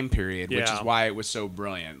a time period, which Yeah. is why it was so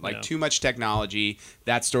brilliant. Like Yeah. too much technology,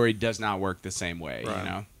 that story does not work the same way.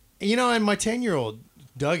 Right. You know, And my 10-year-old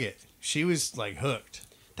dug it. She was like hooked.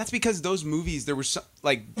 that's because those movies. There was some,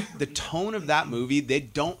 like the tone of that movie.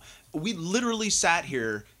 We literally sat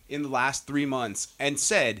here in the last 3 months and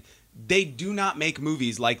said they do not make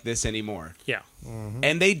movies like this anymore. yeah.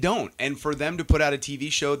 And they don't. And for them to put out a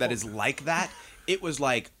TV show that is like that, it was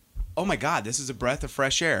like, oh my God, this is a breath of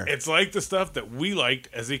fresh air. It's like the stuff that we liked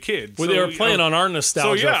as a kid. Well, they were playing on our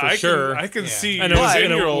nostalgia for sure. I can see And your it was- and it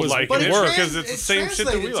 10-year-old was- liking but it it worked. because it's the same shit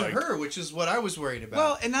that we translated like. to her, which is what I was worried about.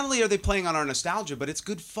 Well, and not only are they playing on our nostalgia, but it's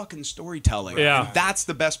good fucking storytelling. Yeah. And that's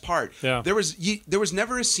the best part. Yeah. There was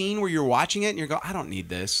never a scene where you're watching it and you go, I don't need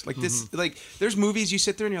this. Like this, like there's movies you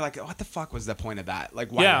sit there and you're like, what the fuck was the point of that? Like,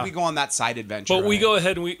 why Yeah. did we go on that side adventure? But we right? go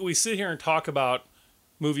ahead and we sit here and talk about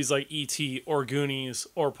movies like E.T. or Goonies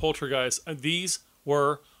or Poltergeist. And these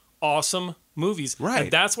were awesome movies. Right.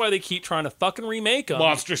 And that's why they keep trying to fucking remake them.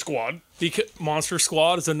 Monster Squad. Monster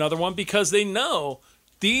Squad is another one because they know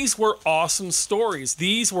these were awesome stories.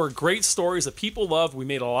 These were great stories that people loved. We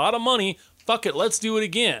made a lot of money. Fuck it, let's do it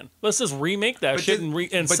again. Let's just remake that shit and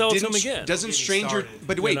but sell it to them didn't- again. Doesn't Getting Stranger? started,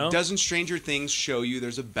 But wait, know? doesn't Stranger Things show you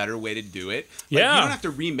there's a better way to do it? Like, Yeah. you don't have to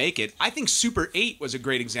remake it. I think Super 8 was a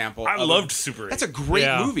great example. I of loved Super 8. That's a great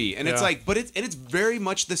Yeah. movie, and it's Yeah. like, but it's very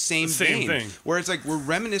much the same Same vein, thing. where it's like we're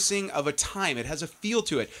reminiscing of a time. It has a feel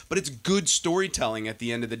to it, but it's good storytelling at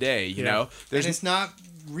the end of the day. You Yeah. know, and there's it's not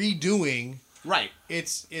redoing. right.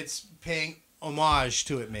 It's paying homage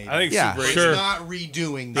to it. Maybe I think Yeah, Super 8 it's sure. not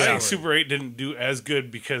redoing. I The think story. Super 8 didn't do as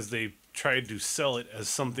good because they tried to sell it as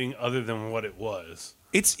something other than what it was.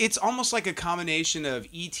 It's almost like a combination of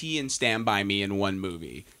E.T. and Stand By Me in one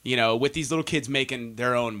movie. You know, with these little kids making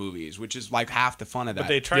their own movies, which is like half the fun of that. But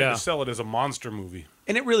they tried Yeah. to sell it as a monster movie.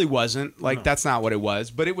 And it really wasn't. Like that's not what it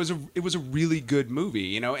was, but it was a really good movie,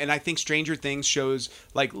 you know? And I think Stranger Things shows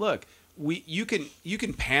like, look, you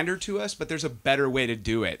can pander to us, but there's a better way to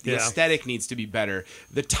do it. The Yeah. aesthetic needs to be better.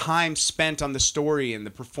 The time spent on the story and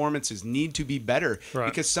the performances need to be better. Right.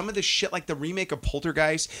 Because some of the shit like the remake of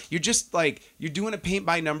Poltergeist, you're just like you're doing a paint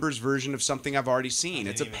by numbers version of something I've already seen.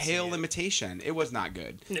 It's a even see pale it. imitation. It was not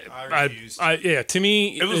good. I refused. Yeah, to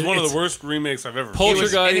me, It was one of it's- the worst remakes I've ever It was,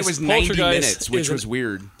 Poltergeist- and it was 90 Poltergeist minutes, which is an- was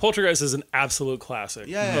weird. Poltergeist is an absolute classic.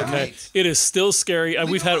 Yeah, Okay. right. It is still scary.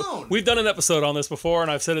 And Leave it alone. we've done an episode on this before,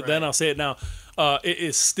 and I've said it then. Right. I'll say it now. It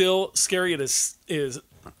is still scary. It is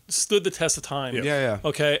stood the test of time. Yeah.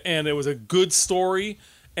 Okay, and it was a good story,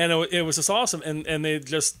 and it was just awesome. And they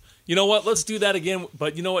just, you know what? Let's do that again.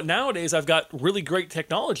 But you know what? Nowadays, I've got really great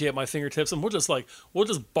technology at my fingertips, and we'll just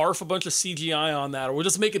barf a bunch of CGI on that, or we'll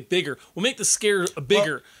just make it bigger. We'll make the scare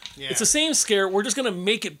bigger. yeah. It's the same scare. We're just gonna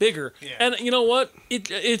make it bigger. Yeah. And you know what?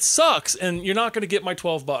 It sucks, and you're not gonna get my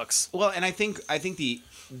 $12. Well, and I think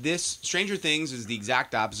this Stranger Things is the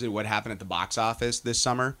exact opposite of what happened at the box office this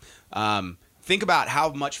summer. Think about how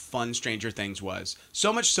much fun Stranger Things was.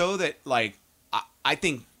 So much so that like I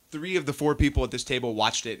think 3 of the 4 people at this table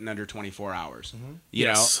watched it in under 24 hours. You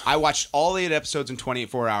Yes. know, I watched all 8 episodes in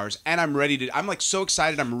 24 hours, and I'm like so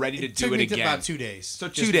excited. I'm ready to do took it me again. about 2 days. So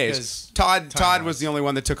just 2 days. because Todd time-wise. was the only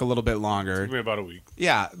one that took a little bit longer. Took me about a week.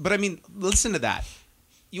 Yeah, but I mean, listen to that.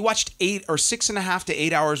 You watched 8 or 6.5 to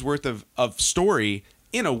 8 hours worth of story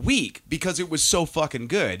in a week because it was so fucking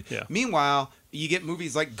good. Yeah. Meanwhile, you get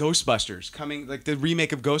movies like Ghostbusters coming, like the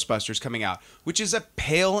remake of Ghostbusters coming out, which is a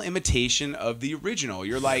pale imitation of the original.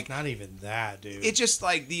 You're like, Not even that, dude. it's just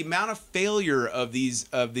like the amount of failure of these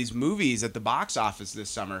movies at the box office this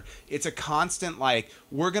summer. It's a constant like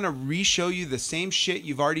we're gonna re-show you the same shit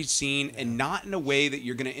you've already seen and not in a way that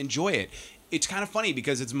you're gonna enjoy it. It's kind of funny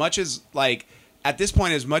because as much as like at this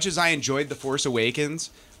point, as much as I enjoyed The Force Awakens,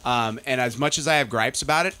 and as much as I have gripes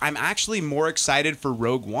about it, I'm actually more excited for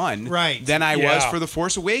Rogue One Right. than I was Yeah. for The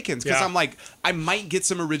Force Awakens because Yeah. I'm like, I might get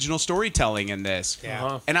some original storytelling in this. Yeah.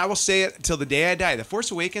 Uh-huh. And I will say it till the day I die. The Force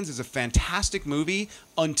Awakens is a fantastic movie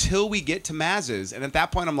until we get to Maz's. And at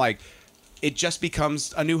that point, I'm like, it just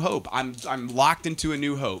becomes A New Hope. I'm locked into A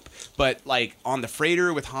New Hope. But like on the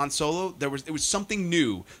freighter with Han Solo, it was something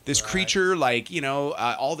new. This creature, like, you know,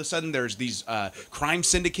 all of a sudden there's these crime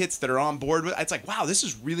syndicates that are on board with. It's like, wow, this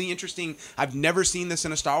is really interesting. I've never seen this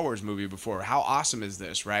in a Star Wars movie before. How awesome is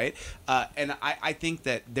this, right? And I think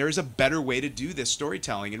that there's a better way to do this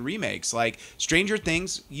storytelling in remakes. Like Stranger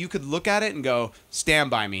Things, you could look at it and go, Stand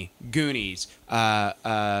By Me, Goonies,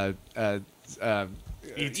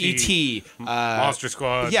 E.T. Monster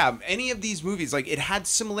Squad. Yeah, any of these movies, like, it had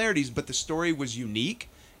similarities, but the story was unique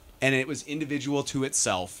and it was individual to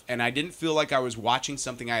itself. And I didn't feel like I was watching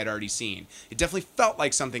something I had already seen. It definitely felt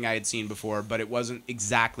like something I had seen before, but it wasn't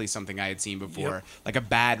exactly something I had seen before. Yep. Like a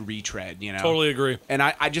bad retread, you know? Totally agree. And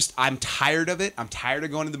I'm tired of it. I'm tired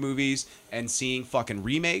of going to the movies and seeing fucking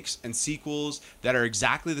remakes and sequels that are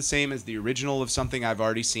exactly the same as the original of something I've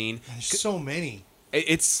already seen. There's so many.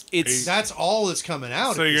 It's That's all that's coming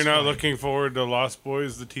out. So at you're this not point. looking forward to Lost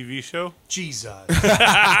Boys, the TV show? Jesus.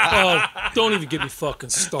 Oh, don't even get me fucking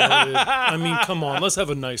started. I mean, come on, let's have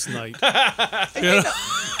a nice night.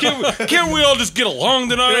 Can't we all just get along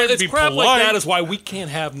tonight? You know, it's be crap polite? like that is why we can't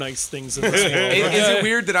have nice things in this world. Is it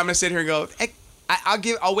weird that I'm gonna sit here and go, hey,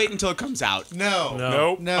 I'll wait until it comes out? No.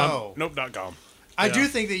 Nope. No. Nope.com. I do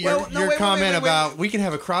think that your wait, comment wait. about we can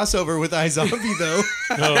have a crossover with iZombie though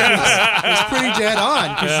was pretty dead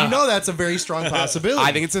on because you know that's a very strong possibility.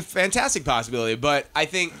 I think it's a fantastic possibility, but I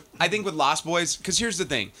think with Lost Boys, because here's the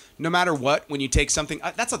thing: no matter what, when you take something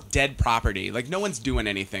that's a dead property, like no one's doing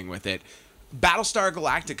anything with it. Battlestar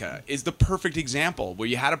Galactica is the perfect example where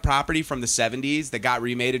you had a property from the 70s that got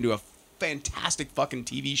remade into a fantastic fucking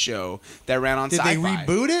TV show that ran on Did Sci-Fi. they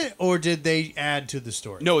reboot it or did they add to the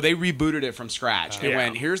story? No, they rebooted it from scratch. It Yeah.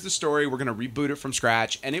 went, here's the story, we're going to reboot it from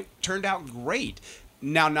scratch, and it turned out great.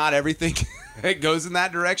 Now, not everything it goes in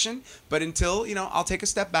that direction, but until, you know, I'll take a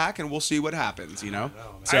step back and we'll see what happens, you know?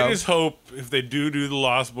 I just hope if they do the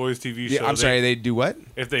Lost Boys TV show, Yeah, I'm sorry, they do what?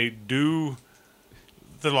 if they do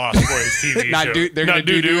the Lost Boys TV Not show, do, they're going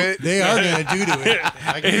to do it? They are going to do it.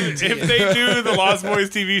 I guarantee if it. they do the Lost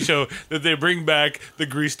Boys TV show, that they bring back the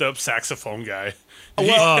greased up saxophone guy. Oh,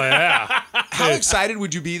 yeah. How excited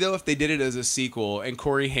would you be, though, if they did it as a sequel and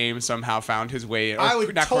Corey Haim somehow found his way? Or, I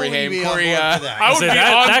would not totally Corey Haim, be Corey, on board for that. I would Say be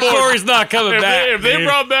that on board. Corey's not coming back. If they dude.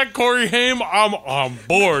 brought back Corey Haim, I'm on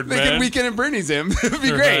board, They man. can Weekend at Bernie's him. It would be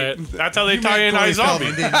great. Right. That's how they You tie meant in Corey Feldman,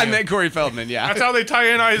 iZombie. didn't I you? meant Corey Feldman, yeah. That's how they tie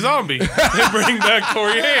in iZombie. They bring back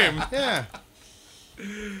Corey Haim. Yeah.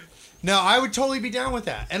 No, I would totally be down with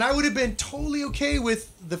that. And I would have been totally okay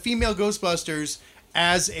with the female Ghostbusters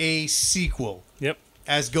as a sequel, Yep.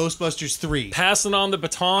 as Ghostbusters 3. Passing on the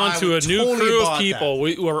baton I to a would new totally crew bought of people.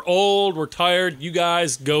 We're old, we're tired. You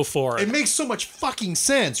guys go for It it. makes so much fucking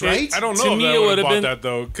sense, right? I don't To know if me, I it would would've have bought been- that,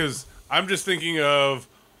 though, because I'm just thinking of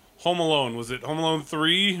Home Alone. Was it Home Alone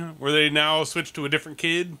 3, where they now switch to a different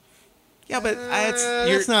kid? Yeah, but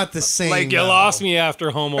It's not the same. like, You though. lost me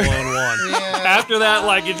after Home Alone 1. Yeah. After that,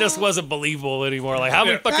 like, it just wasn't believable anymore. Like, how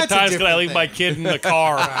many fucking That's a times can I different leave my thing. kid in the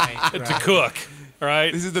car Right, to right. cook?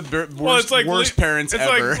 Right? This is the worst, Well, it's like worst parents it's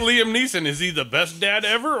ever. like Liam Neeson. Is he the best dad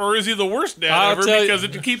ever, or is he the worst dad I'll ever tell you- because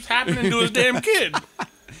it keeps happening to his damn kid?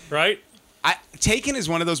 Right? Taken is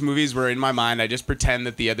one of those movies where in my mind I just pretend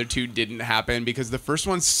that the other two didn't happen because the first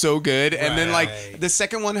one's so good and then like Right. the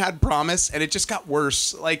second one had promise and it just got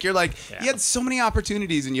worse. Like you're like you had so many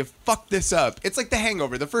opportunities and you fucked this up. It's like The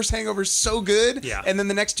Hangover. The first Hangover's so good, Yeah. and then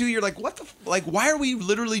the next two you're like, what the like? Why are we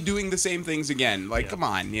literally doing the same things again? Like, come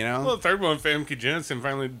on, you know. Well, the third one, Famke Janssen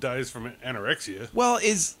finally dies from anorexia. Well,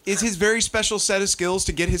 is his very special set of skills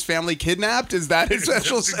to get his family kidnapped? Is that his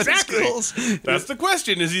special set Exactly. of skills? That's the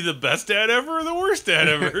question. Is he the best dad ever or the worst dad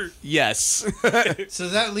ever? Yes. So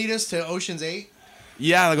does that lead us to Ocean's 8?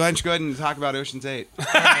 Yeah, go ahead and talk about Ocean's 8.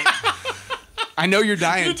 I know you're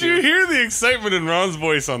dying Did to. you hear the excitement in Ron's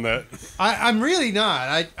voice on that? I'm really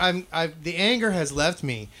not. I'm the anger has left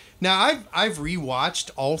me. Now I've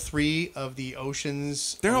rewatched all 3 of the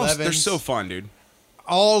Ocean's. They're 11s, so fun, dude.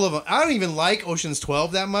 all of them. I don't even like Ocean's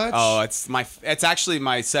 12 that much. Oh, it's actually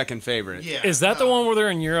my second favorite. yeah. Is that the one where they're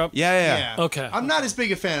in Europe? Yeah. Okay. I'm not as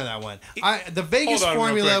big a fan of that one. The Vegas Hold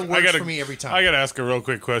on real formula quick. works for me every time. I gotta ask a real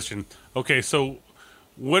quick question. Okay, so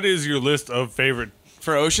what is your list of favorite?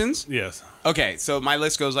 For Oceans? Yes. Okay, so my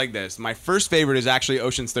list goes like this. My first favorite is actually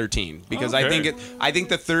Ocean's 13 because I Okay. think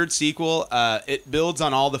the third sequel it builds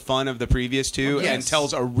on all the fun of the previous two and Yes.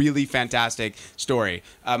 tells a really fantastic story.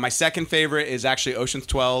 My second favorite is actually Ocean's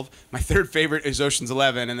 12. My third favorite is Ocean's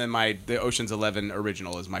 11, and then the Ocean's 11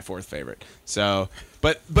 original is my fourth favorite. So,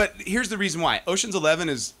 but here's the reason why Ocean's 11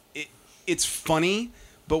 it's funny.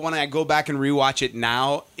 but when I go back and rewatch it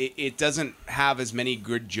now, it doesn't have as many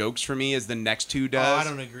good jokes for me as the next two does. Oh, I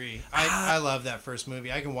don't agree. I love that first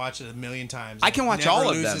movie. I can watch it a million times. I can watch all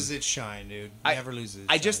of them. Never loses its shine, dude. Never loses its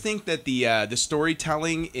I shine. just think that the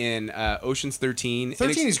storytelling in Ocean's 13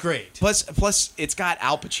 13 is great. Plus it's got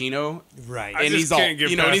Al Pacino, Right. I and just he's all, can't get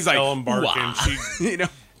you know, and past he's like, Ellen Barkin. "Wah." She- you know.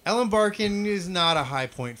 Ellen Barkin is not a high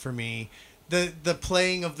point for me. The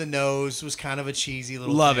playing of the nose was kind of a cheesy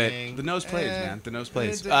little Love thing. it. The nose plays, man. The nose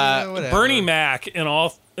plays. Whatever. Bernie Mac in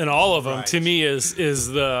all of them Right. to me is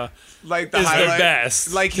the Like the is the highlight,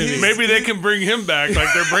 best. Like to me. he's, Maybe they can bring him back like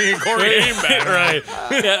they're bringing Corey Haim back. right.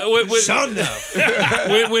 Yeah, Son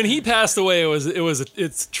of. when he passed away, it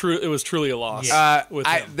was truly a loss. with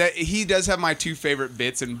him. He does have my two favorite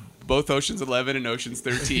bits in both Ocean's 11 and Ocean's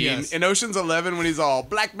 13. Yes. In Ocean's 11, when he's all,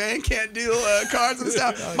 black man can't deal cards and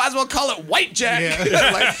stuff, might as well call it White Jack.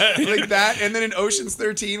 Yeah. like that. And then in Ocean's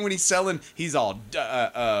 13, when he's all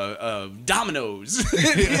dominoes.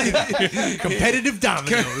 Competitive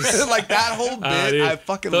dominoes. Like that whole bit, Dude, I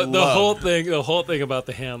fucking the love. whole thing about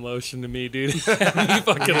the hand lotion to me, dude, had me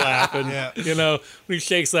fucking laughing. Yeah. You know, when he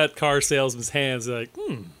shakes that car salesman's hands, like,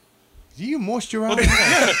 Do you moisturize?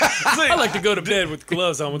 I like to go to bed with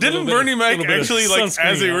gloves on. With Didn't Bernie Mac actually, like, as a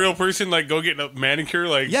sunscreen on. real person, like, go get a manicure,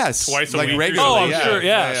 like, Yes, twice a like week? or regularly, Oh, I'm something?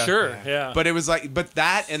 yeah. sure. Yeah, sure. Yeah. But it was like, but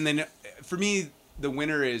that, and then for me, the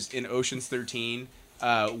winner is in Ocean's 13.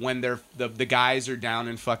 When the guys are down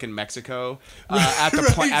in fucking Mexico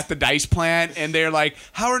at the dice plant, and they're like,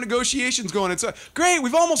 "How are negotiations going?" It's like, "Great,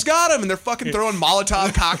 we've almost got them," and they're fucking throwing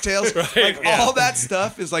Molotov cocktails. All that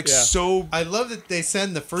stuff is like so. I love that they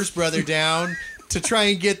send the first brother down to try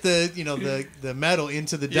and get the metal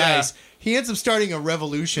into the Yeah. dice. He ends up starting a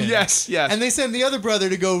revolution. Yes. And they send the other brother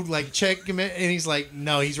to go like check him, and he's like,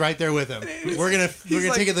 "No, he's right there with him. We're gonna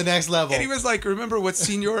like- take it to the next level." And he was like, "Remember what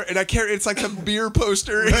Senor?" And I carry. It's like the beer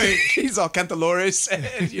poster. Right. He's all Cantalores,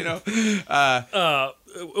 and you know.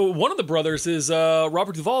 One of the brothers is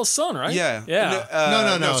Robert Duvall's son, right? Yeah.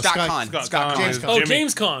 Yeah. No, Scott Scott- Conn. Scott Scott Conn. Conn. James It's Conn. Oh, Jimmy-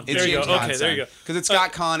 James Conn. It's There you James go. Conn's Okay, there you go. Because it's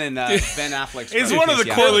Scott Conn and Ben Affleck's It's brother. one of the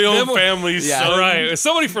Yeah. Corleone Them- family's Yeah. sons. Right.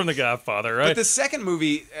 Somebody from The Godfather, right? But the second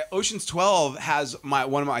movie, Ocean's 12, has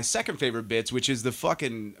one of my second favorite bits, which is the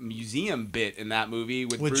fucking museum bit in that movie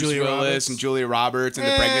with Bruce Julia Willis Roberts. and Julia Roberts and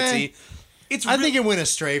the Eh. pregnancy. It's I think it went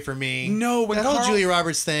astray for me. No, when that whole Carl- Julia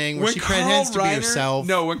Roberts thing where she pretends to be herself.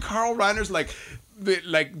 No, when Carl Reiner's like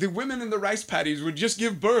the women in the rice paddies would just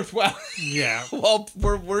give birth while Yeah. while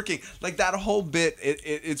we're working. Like that whole bit,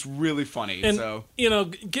 it's really funny. And so you know,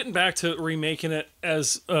 getting back to remaking it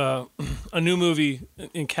as a new movie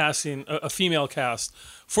in casting a female cast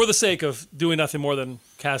for the sake of doing nothing more than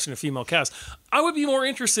casting a female cast, I would be more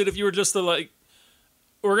interested if you were just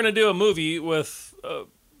we're gonna do a movie with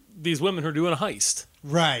these women who are doing a heist.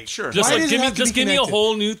 Right. Sure. Just Why like does it have to just be give me a connected?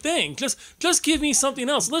 whole new thing. Just give me something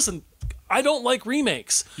else. Listen, I don't like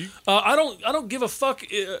remakes. I don't give a fuck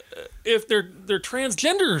if they're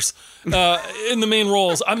transgenders in the main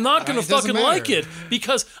roles. I'm not gonna It doesn't fucking like matter. it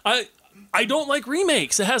because I don't like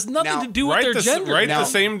remakes. It has nothing Now, to do with Write their the, gender. write Now- the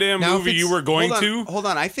same damn now if movie you it's- were going to. Hold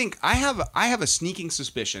on. I think I have a sneaking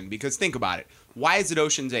suspicion because think about it. Why is it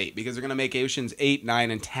Ocean's 8? Because they're gonna make Ocean's 8,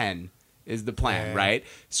 9, and 10 is the plan, Yeah. right?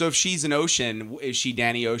 So if she's an Ocean, is she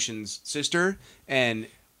Danny Ocean's sister? And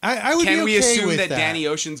I would can be we okay assume with that Danny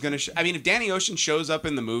Ocean's gonna? I mean, if Danny Ocean shows up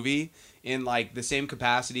in the movie in like the same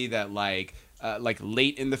capacity that like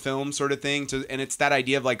late in the film sort of thing, and it's that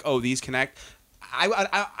idea of like, oh, these connect.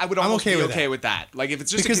 I would almost okay be with okay that. with that. Like if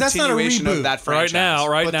it's just Because a that's not a continuation reboot. of that franchise.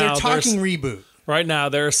 right But now, they're talking reboot. right now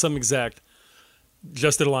there are some exec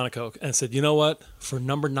just did a line of coke and said, you know what? For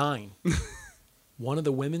number 9, one of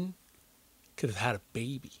the women could have had a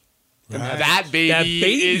baby. Right. That baby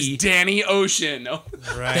baby- is Danny Ocean. Oh,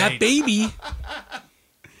 Right. That baby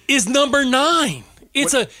is number 9.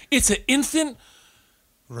 It's an infant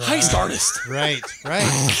heist artist. Right.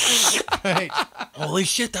 Right. Holy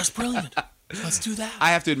shit, that's brilliant. Let's do that.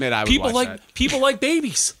 I have to admit, I would People watch like that. people like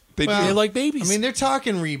babies. They Well, do. They like babies. I mean, they're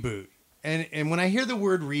talking reboot, and when I hear the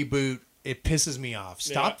word reboot, it pisses me off.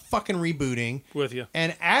 Stop fucking rebooting with you.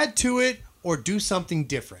 and add to it or do something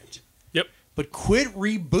different. Yep. But quit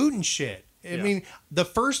rebooting shit. I mean, the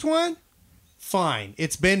first one, fine.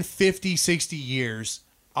 It's been 50, 60 years.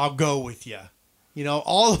 I'll go with you. You know,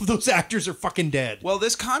 all of those actors are fucking dead. Well,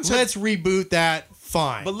 this concept. Let's reboot that.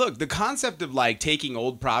 Fine. But look, the concept of like taking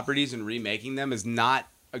old properties and remaking them is not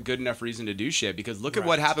a good enough reason to do shit because look at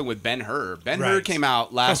what Right. happened with Ben-Hur. Ben-Hur Right. came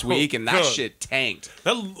out last week and that God. shit tanked.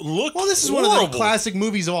 That looked well, this is horrible. one of the classic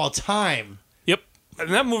movies of all time. Yep.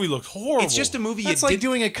 And that movie looked horrible. It's just a movie That's you like did.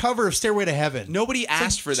 doing a cover of Stairway to Heaven. Nobody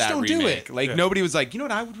asked like, for just that don't do remake. it. Like Yeah. nobody was like, you know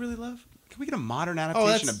what I would really love? Can we get a modern Oh,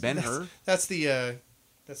 adaptation of Ben-Hur? That's the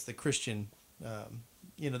Christian.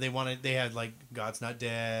 They had like God's Not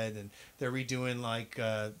Dead, and they're redoing like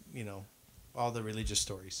all the religious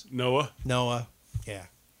stories. Noah. Yeah.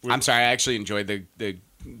 I'm sorry, I actually enjoyed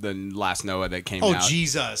the last Noah that came Oh out.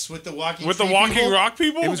 Jesus! With the walking Walking Rock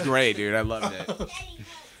people. It was great, dude. I loved it.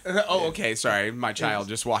 Oh, okay. Sorry, my child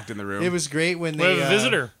just walked in the room. It was great when We they have a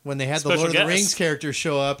visitor. when they had the Special Lord of the guest. Rings character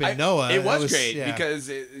show up in Noah. It That was great yeah. because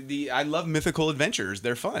I love mythical adventures.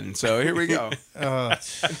 They're fun. So here we go.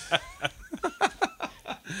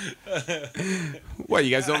 What,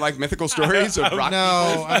 you guys don't like mythical stories of rock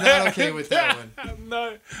No, I'm not okay with that one. I'm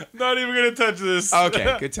not even gonna touch this. people?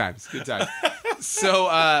 Okay, good times. So,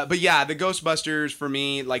 but yeah, the Ghostbusters for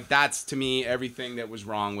me, like that's to me everything that was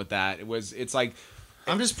wrong with that. It's like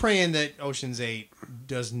I'm just praying that Ocean's 8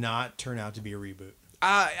 does not turn out to be a reboot.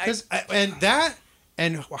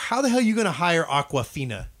 And how the hell are you going to hire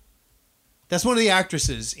Aquafina? That's one of the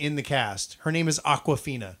actresses in the cast. Her name is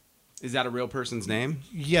Aquafina. is that a real person's name?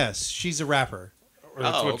 Yes, she's a rapper.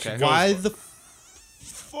 That's Oh, what okay. she goes Why for. the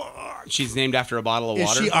fuck She's named after a bottle of is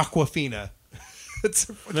water. she Aquafina? It's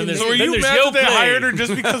a fucking Then there's- So are name. then you there's mad that they Yoplait. hired her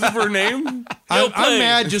just because of her name? I'm Yoplait.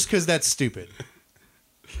 mad just because that's stupid.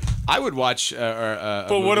 I would watch a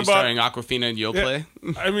But movie what about- starring Aquafina and Yoplait.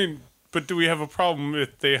 I mean, but do we have a problem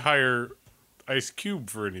if they hire Ice Cube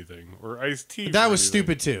for anything or Ice T? That for was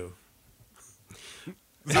anything? stupid too.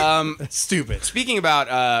 Stupid. Speaking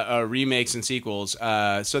about remakes and sequels,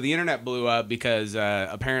 so the internet blew up because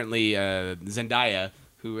apparently Zendaya,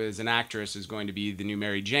 who is an actress, is going to be the new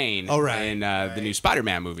Mary Jane Oh, right, in right. the new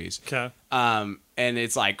Spider-Man movies. Okay. And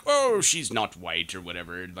it's like, oh, she's not white or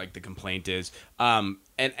whatever, like the complaint is. And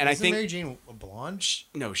I Isn't think Mary Jane a blonde?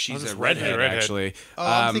 no, she's just a redhead, redhead. actually. Oh,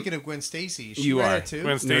 I'm thinking of Gwen Stacy. Is she you redhead are. too?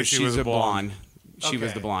 Gwen No, Stacy she's was a a blonde. She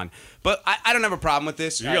was Okay. the blonde. But I don't have a problem with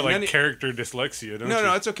this. You got None like of- character dyslexia, don't you?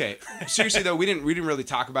 No, it's okay. Seriously though, we didn't really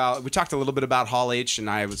talk about. We talked a little bit about Hall H, and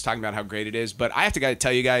I was talking about how great it is. But I have to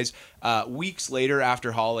tell you guys, weeks later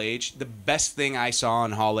after Hall H, the best thing I saw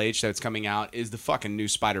on Hall H that's coming out is the fucking new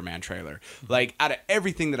Spider-Man trailer. Like out of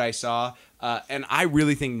everything that I saw. And I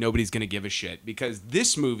really think nobody's gonna give a shit because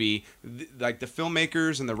this movie, like the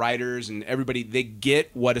filmmakers and the writers and everybody, they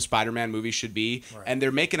get what a Spider-Man movie should be, and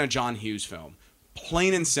they're making a John Hughes film.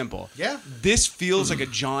 Plain and simple. Yeah. This feels like a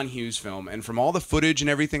John Hughes film. And from all the footage and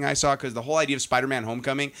everything I saw, because the whole idea of Spider-Man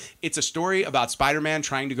Homecoming, it's a story about Spider-Man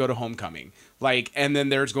trying to go to Homecoming. Like, and then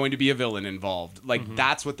there's going to be a villain involved. Like,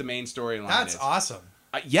 that's what the main storyline That's is. awesome.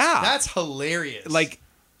 Yeah. That's hilarious. like,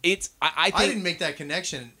 it's, I think. I didn't make that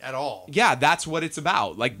connection at all. Yeah, that's what it's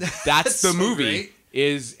about. Like that's That's the so movie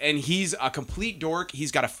great. and he's a complete dork.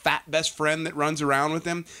 He's got a fat best friend that runs around with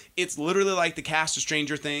him. It's literally like the cast of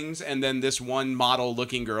Stranger Things and then this one model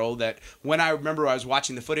looking girl that when I was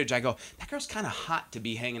watching the footage, I go, that girl's kind of hot to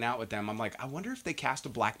be hanging out with them. I'm like, I wonder if they cast a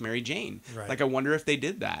black Mary Jane. Right. Like I wonder if they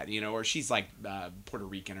did that, or she's like Puerto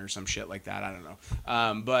Rican or some shit like that. I don't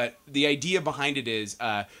know. But the idea behind it is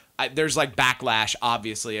there's like backlash,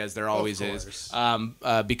 obviously, as there always is,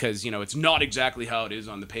 because it's not exactly how it is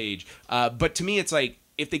on the page. But to me, it's like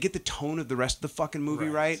if they get the tone of the rest of the fucking movie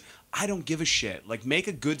right, I don't give a shit. Like, make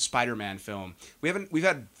a good Spider-Man film. We've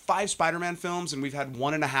had 5 Spider-Man films, and we've had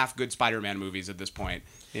 1.5 good Spider-Man movies at this point.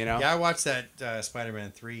 Yeah, I watched that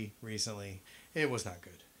Spider-Man 3 recently. It was not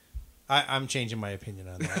good. I'm changing my opinion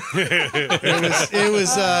on that.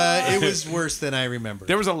 it was worse than I remember.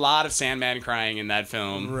 There was a lot of Sandman crying in that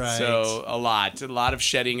film, Right. so a lot of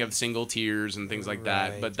shedding of single tears and things like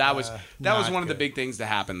that. Right. But that was Not one of the good. big things that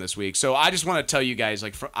happened this week. So I just want to tell you guys,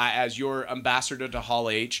 like, as your ambassador to Hall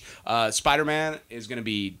H, Spider-Man is going to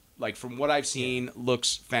be like, from what I've seen,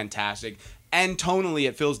 looks fantastic. And tonally,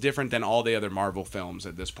 it feels different than all the other Marvel films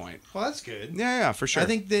at this point. Well, that's good. Yeah, for sure. I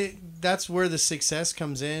think that's where the success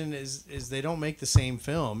comes in is they don't make the same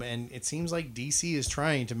film, and it seems like DC is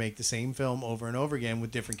trying to make the same film over and over again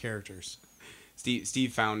with different characters.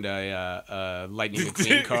 Steve found a Lightning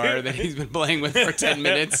McQueen car that he's been playing with for 10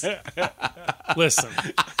 minutes. Listen,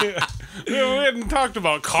 We hadn't talked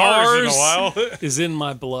about cars in a while. is in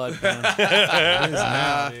my blood, man. It is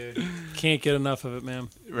now, dude. Can't get enough of it, man.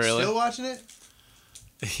 Really? Still watching it?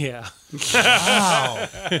 Yeah. Wow.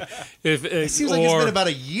 It Seems like it's been about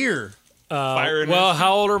a year. Fire in well, it.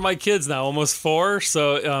 how old are my kids now? Almost 4.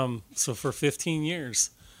 So for 15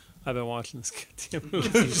 years, I've been watching this goddamn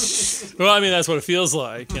movie. Well, I mean, that's what it feels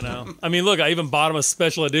like, I mean, look, I even bought him a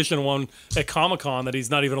special edition one at Comic-Con that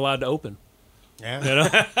he's not even allowed to open.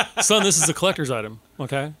 Yeah. Son, this is a collector's item.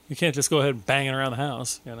 Okay, you can't just go ahead and bang it around the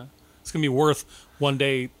house. It's gonna be worth one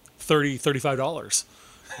day $35.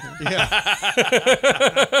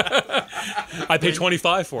 I pay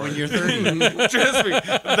 $25 for when it. you're 30. Trust me,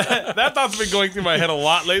 that thought's been going through my head a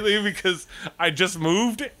lot lately because I just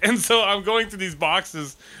moved, and so I'm going through these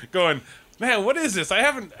boxes, going, "Man, what is this?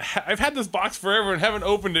 I've had this box forever and haven't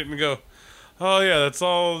opened it." And go, "Oh yeah, that's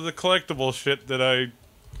all the collectible shit that I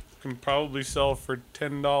can probably sell for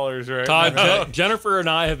 $10 right Todd, now." Jennifer and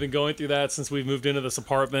I have been going through that since we've moved into this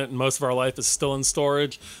apartment, and most of our life is still in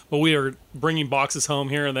storage. But we are bringing boxes home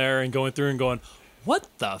here and there and going through and going, what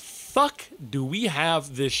the fuck do we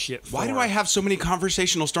have this shit for? Why do I have so many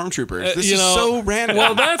conversational stormtroopers? This you is know, so random.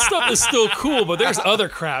 Well, that stuff is still cool, but there's other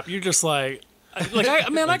crap. You're just like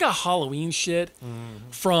I got Halloween shit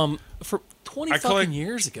for 20 fucking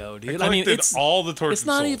years ago, dude. I I mean, collected it's all the tortured It's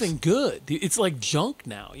not souls. even good, dude. It's like junk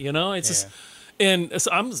now, you know? It's just, and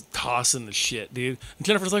so I'm just tossing the shit, dude. And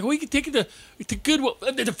Jennifer's like, well, you can take it to Goodwill.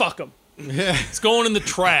 Fuck them. It's going in the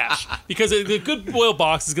trash because the Goodwill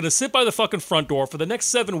box is going to sit by the fucking front door for the next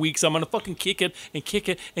 7 weeks. I'm going to fucking kick it and kick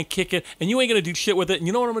it and kick it, and you ain't going to do shit with it. And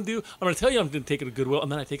you know what I'm going to do? I'm going to tell you I'm going to take it to Goodwill,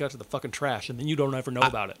 and then I take it out to the fucking trash, and then you don't ever know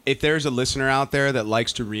about it. If there's a listener out there that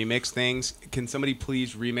likes to remix things, can somebody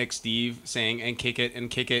please remix Steve saying "and kick it and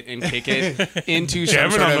kick it and kick it" into some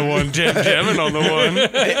Jamming sort on of the one, jamming on the one.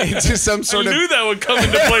 into some sort I of knew that would come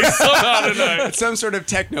into play somehow tonight. some sort of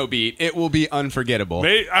techno beat? It will be unforgettable.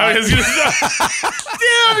 I was gonna say,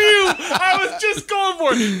 damn you! I was just going for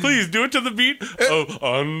it. Please do it to the beat of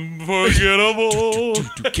Unforgettable.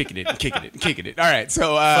 Kicking it, kicking it, kicking it. All right,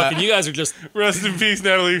 so Fucking, you guys are just Rest in peace,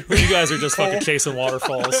 Natalie. you guys are just fucking chasing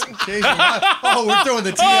waterfalls. Oh, we're throwing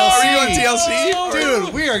the TLC. are you on TLC?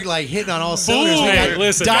 Dude, we are like hitting on all cylinders. We Hey, got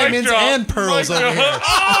listen, diamonds mic drop, and pearls mic over drop.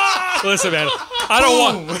 here. Listen, man, I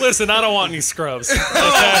don't want any scrubs.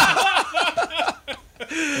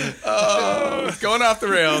 It's going off the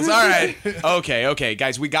rails. All right. Okay,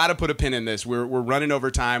 guys, we got to put a pin in this. We're running over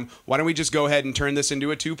time. Why don't we just go ahead and turn this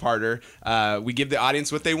into a two-parter? We give the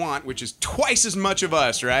audience what they want, which is twice as much of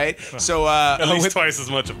us, right? So, At least twice as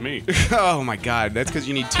much of me. oh my God, that's because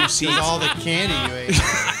you need two seats. All the candy you ate.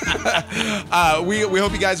 We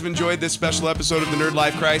hope you guys have enjoyed this special episode of the Nerd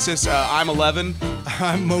Life Crisis. I'm 11.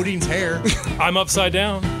 I'm Modine's hair. I'm upside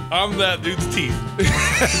down. I'm that dude's teeth.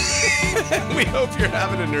 We hope you're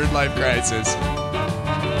having a Nerd Life Crisis.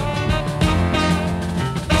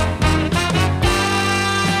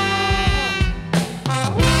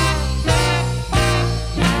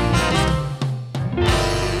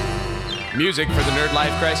 Music for the Nerd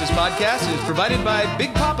Life Crisis podcast is provided by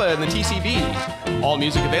Big Papa and the TCB. All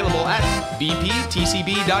music available at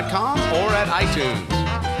bptcb.com or at iTunes.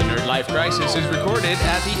 The Nerd Life Crisis is recorded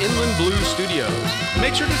at the Inland Blue Studios.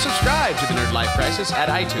 Make sure to subscribe to the Nerd Life Crisis at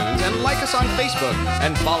iTunes and like us on Facebook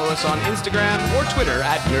and follow us on Instagram or Twitter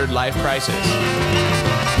at Nerd Life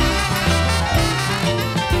Crisis.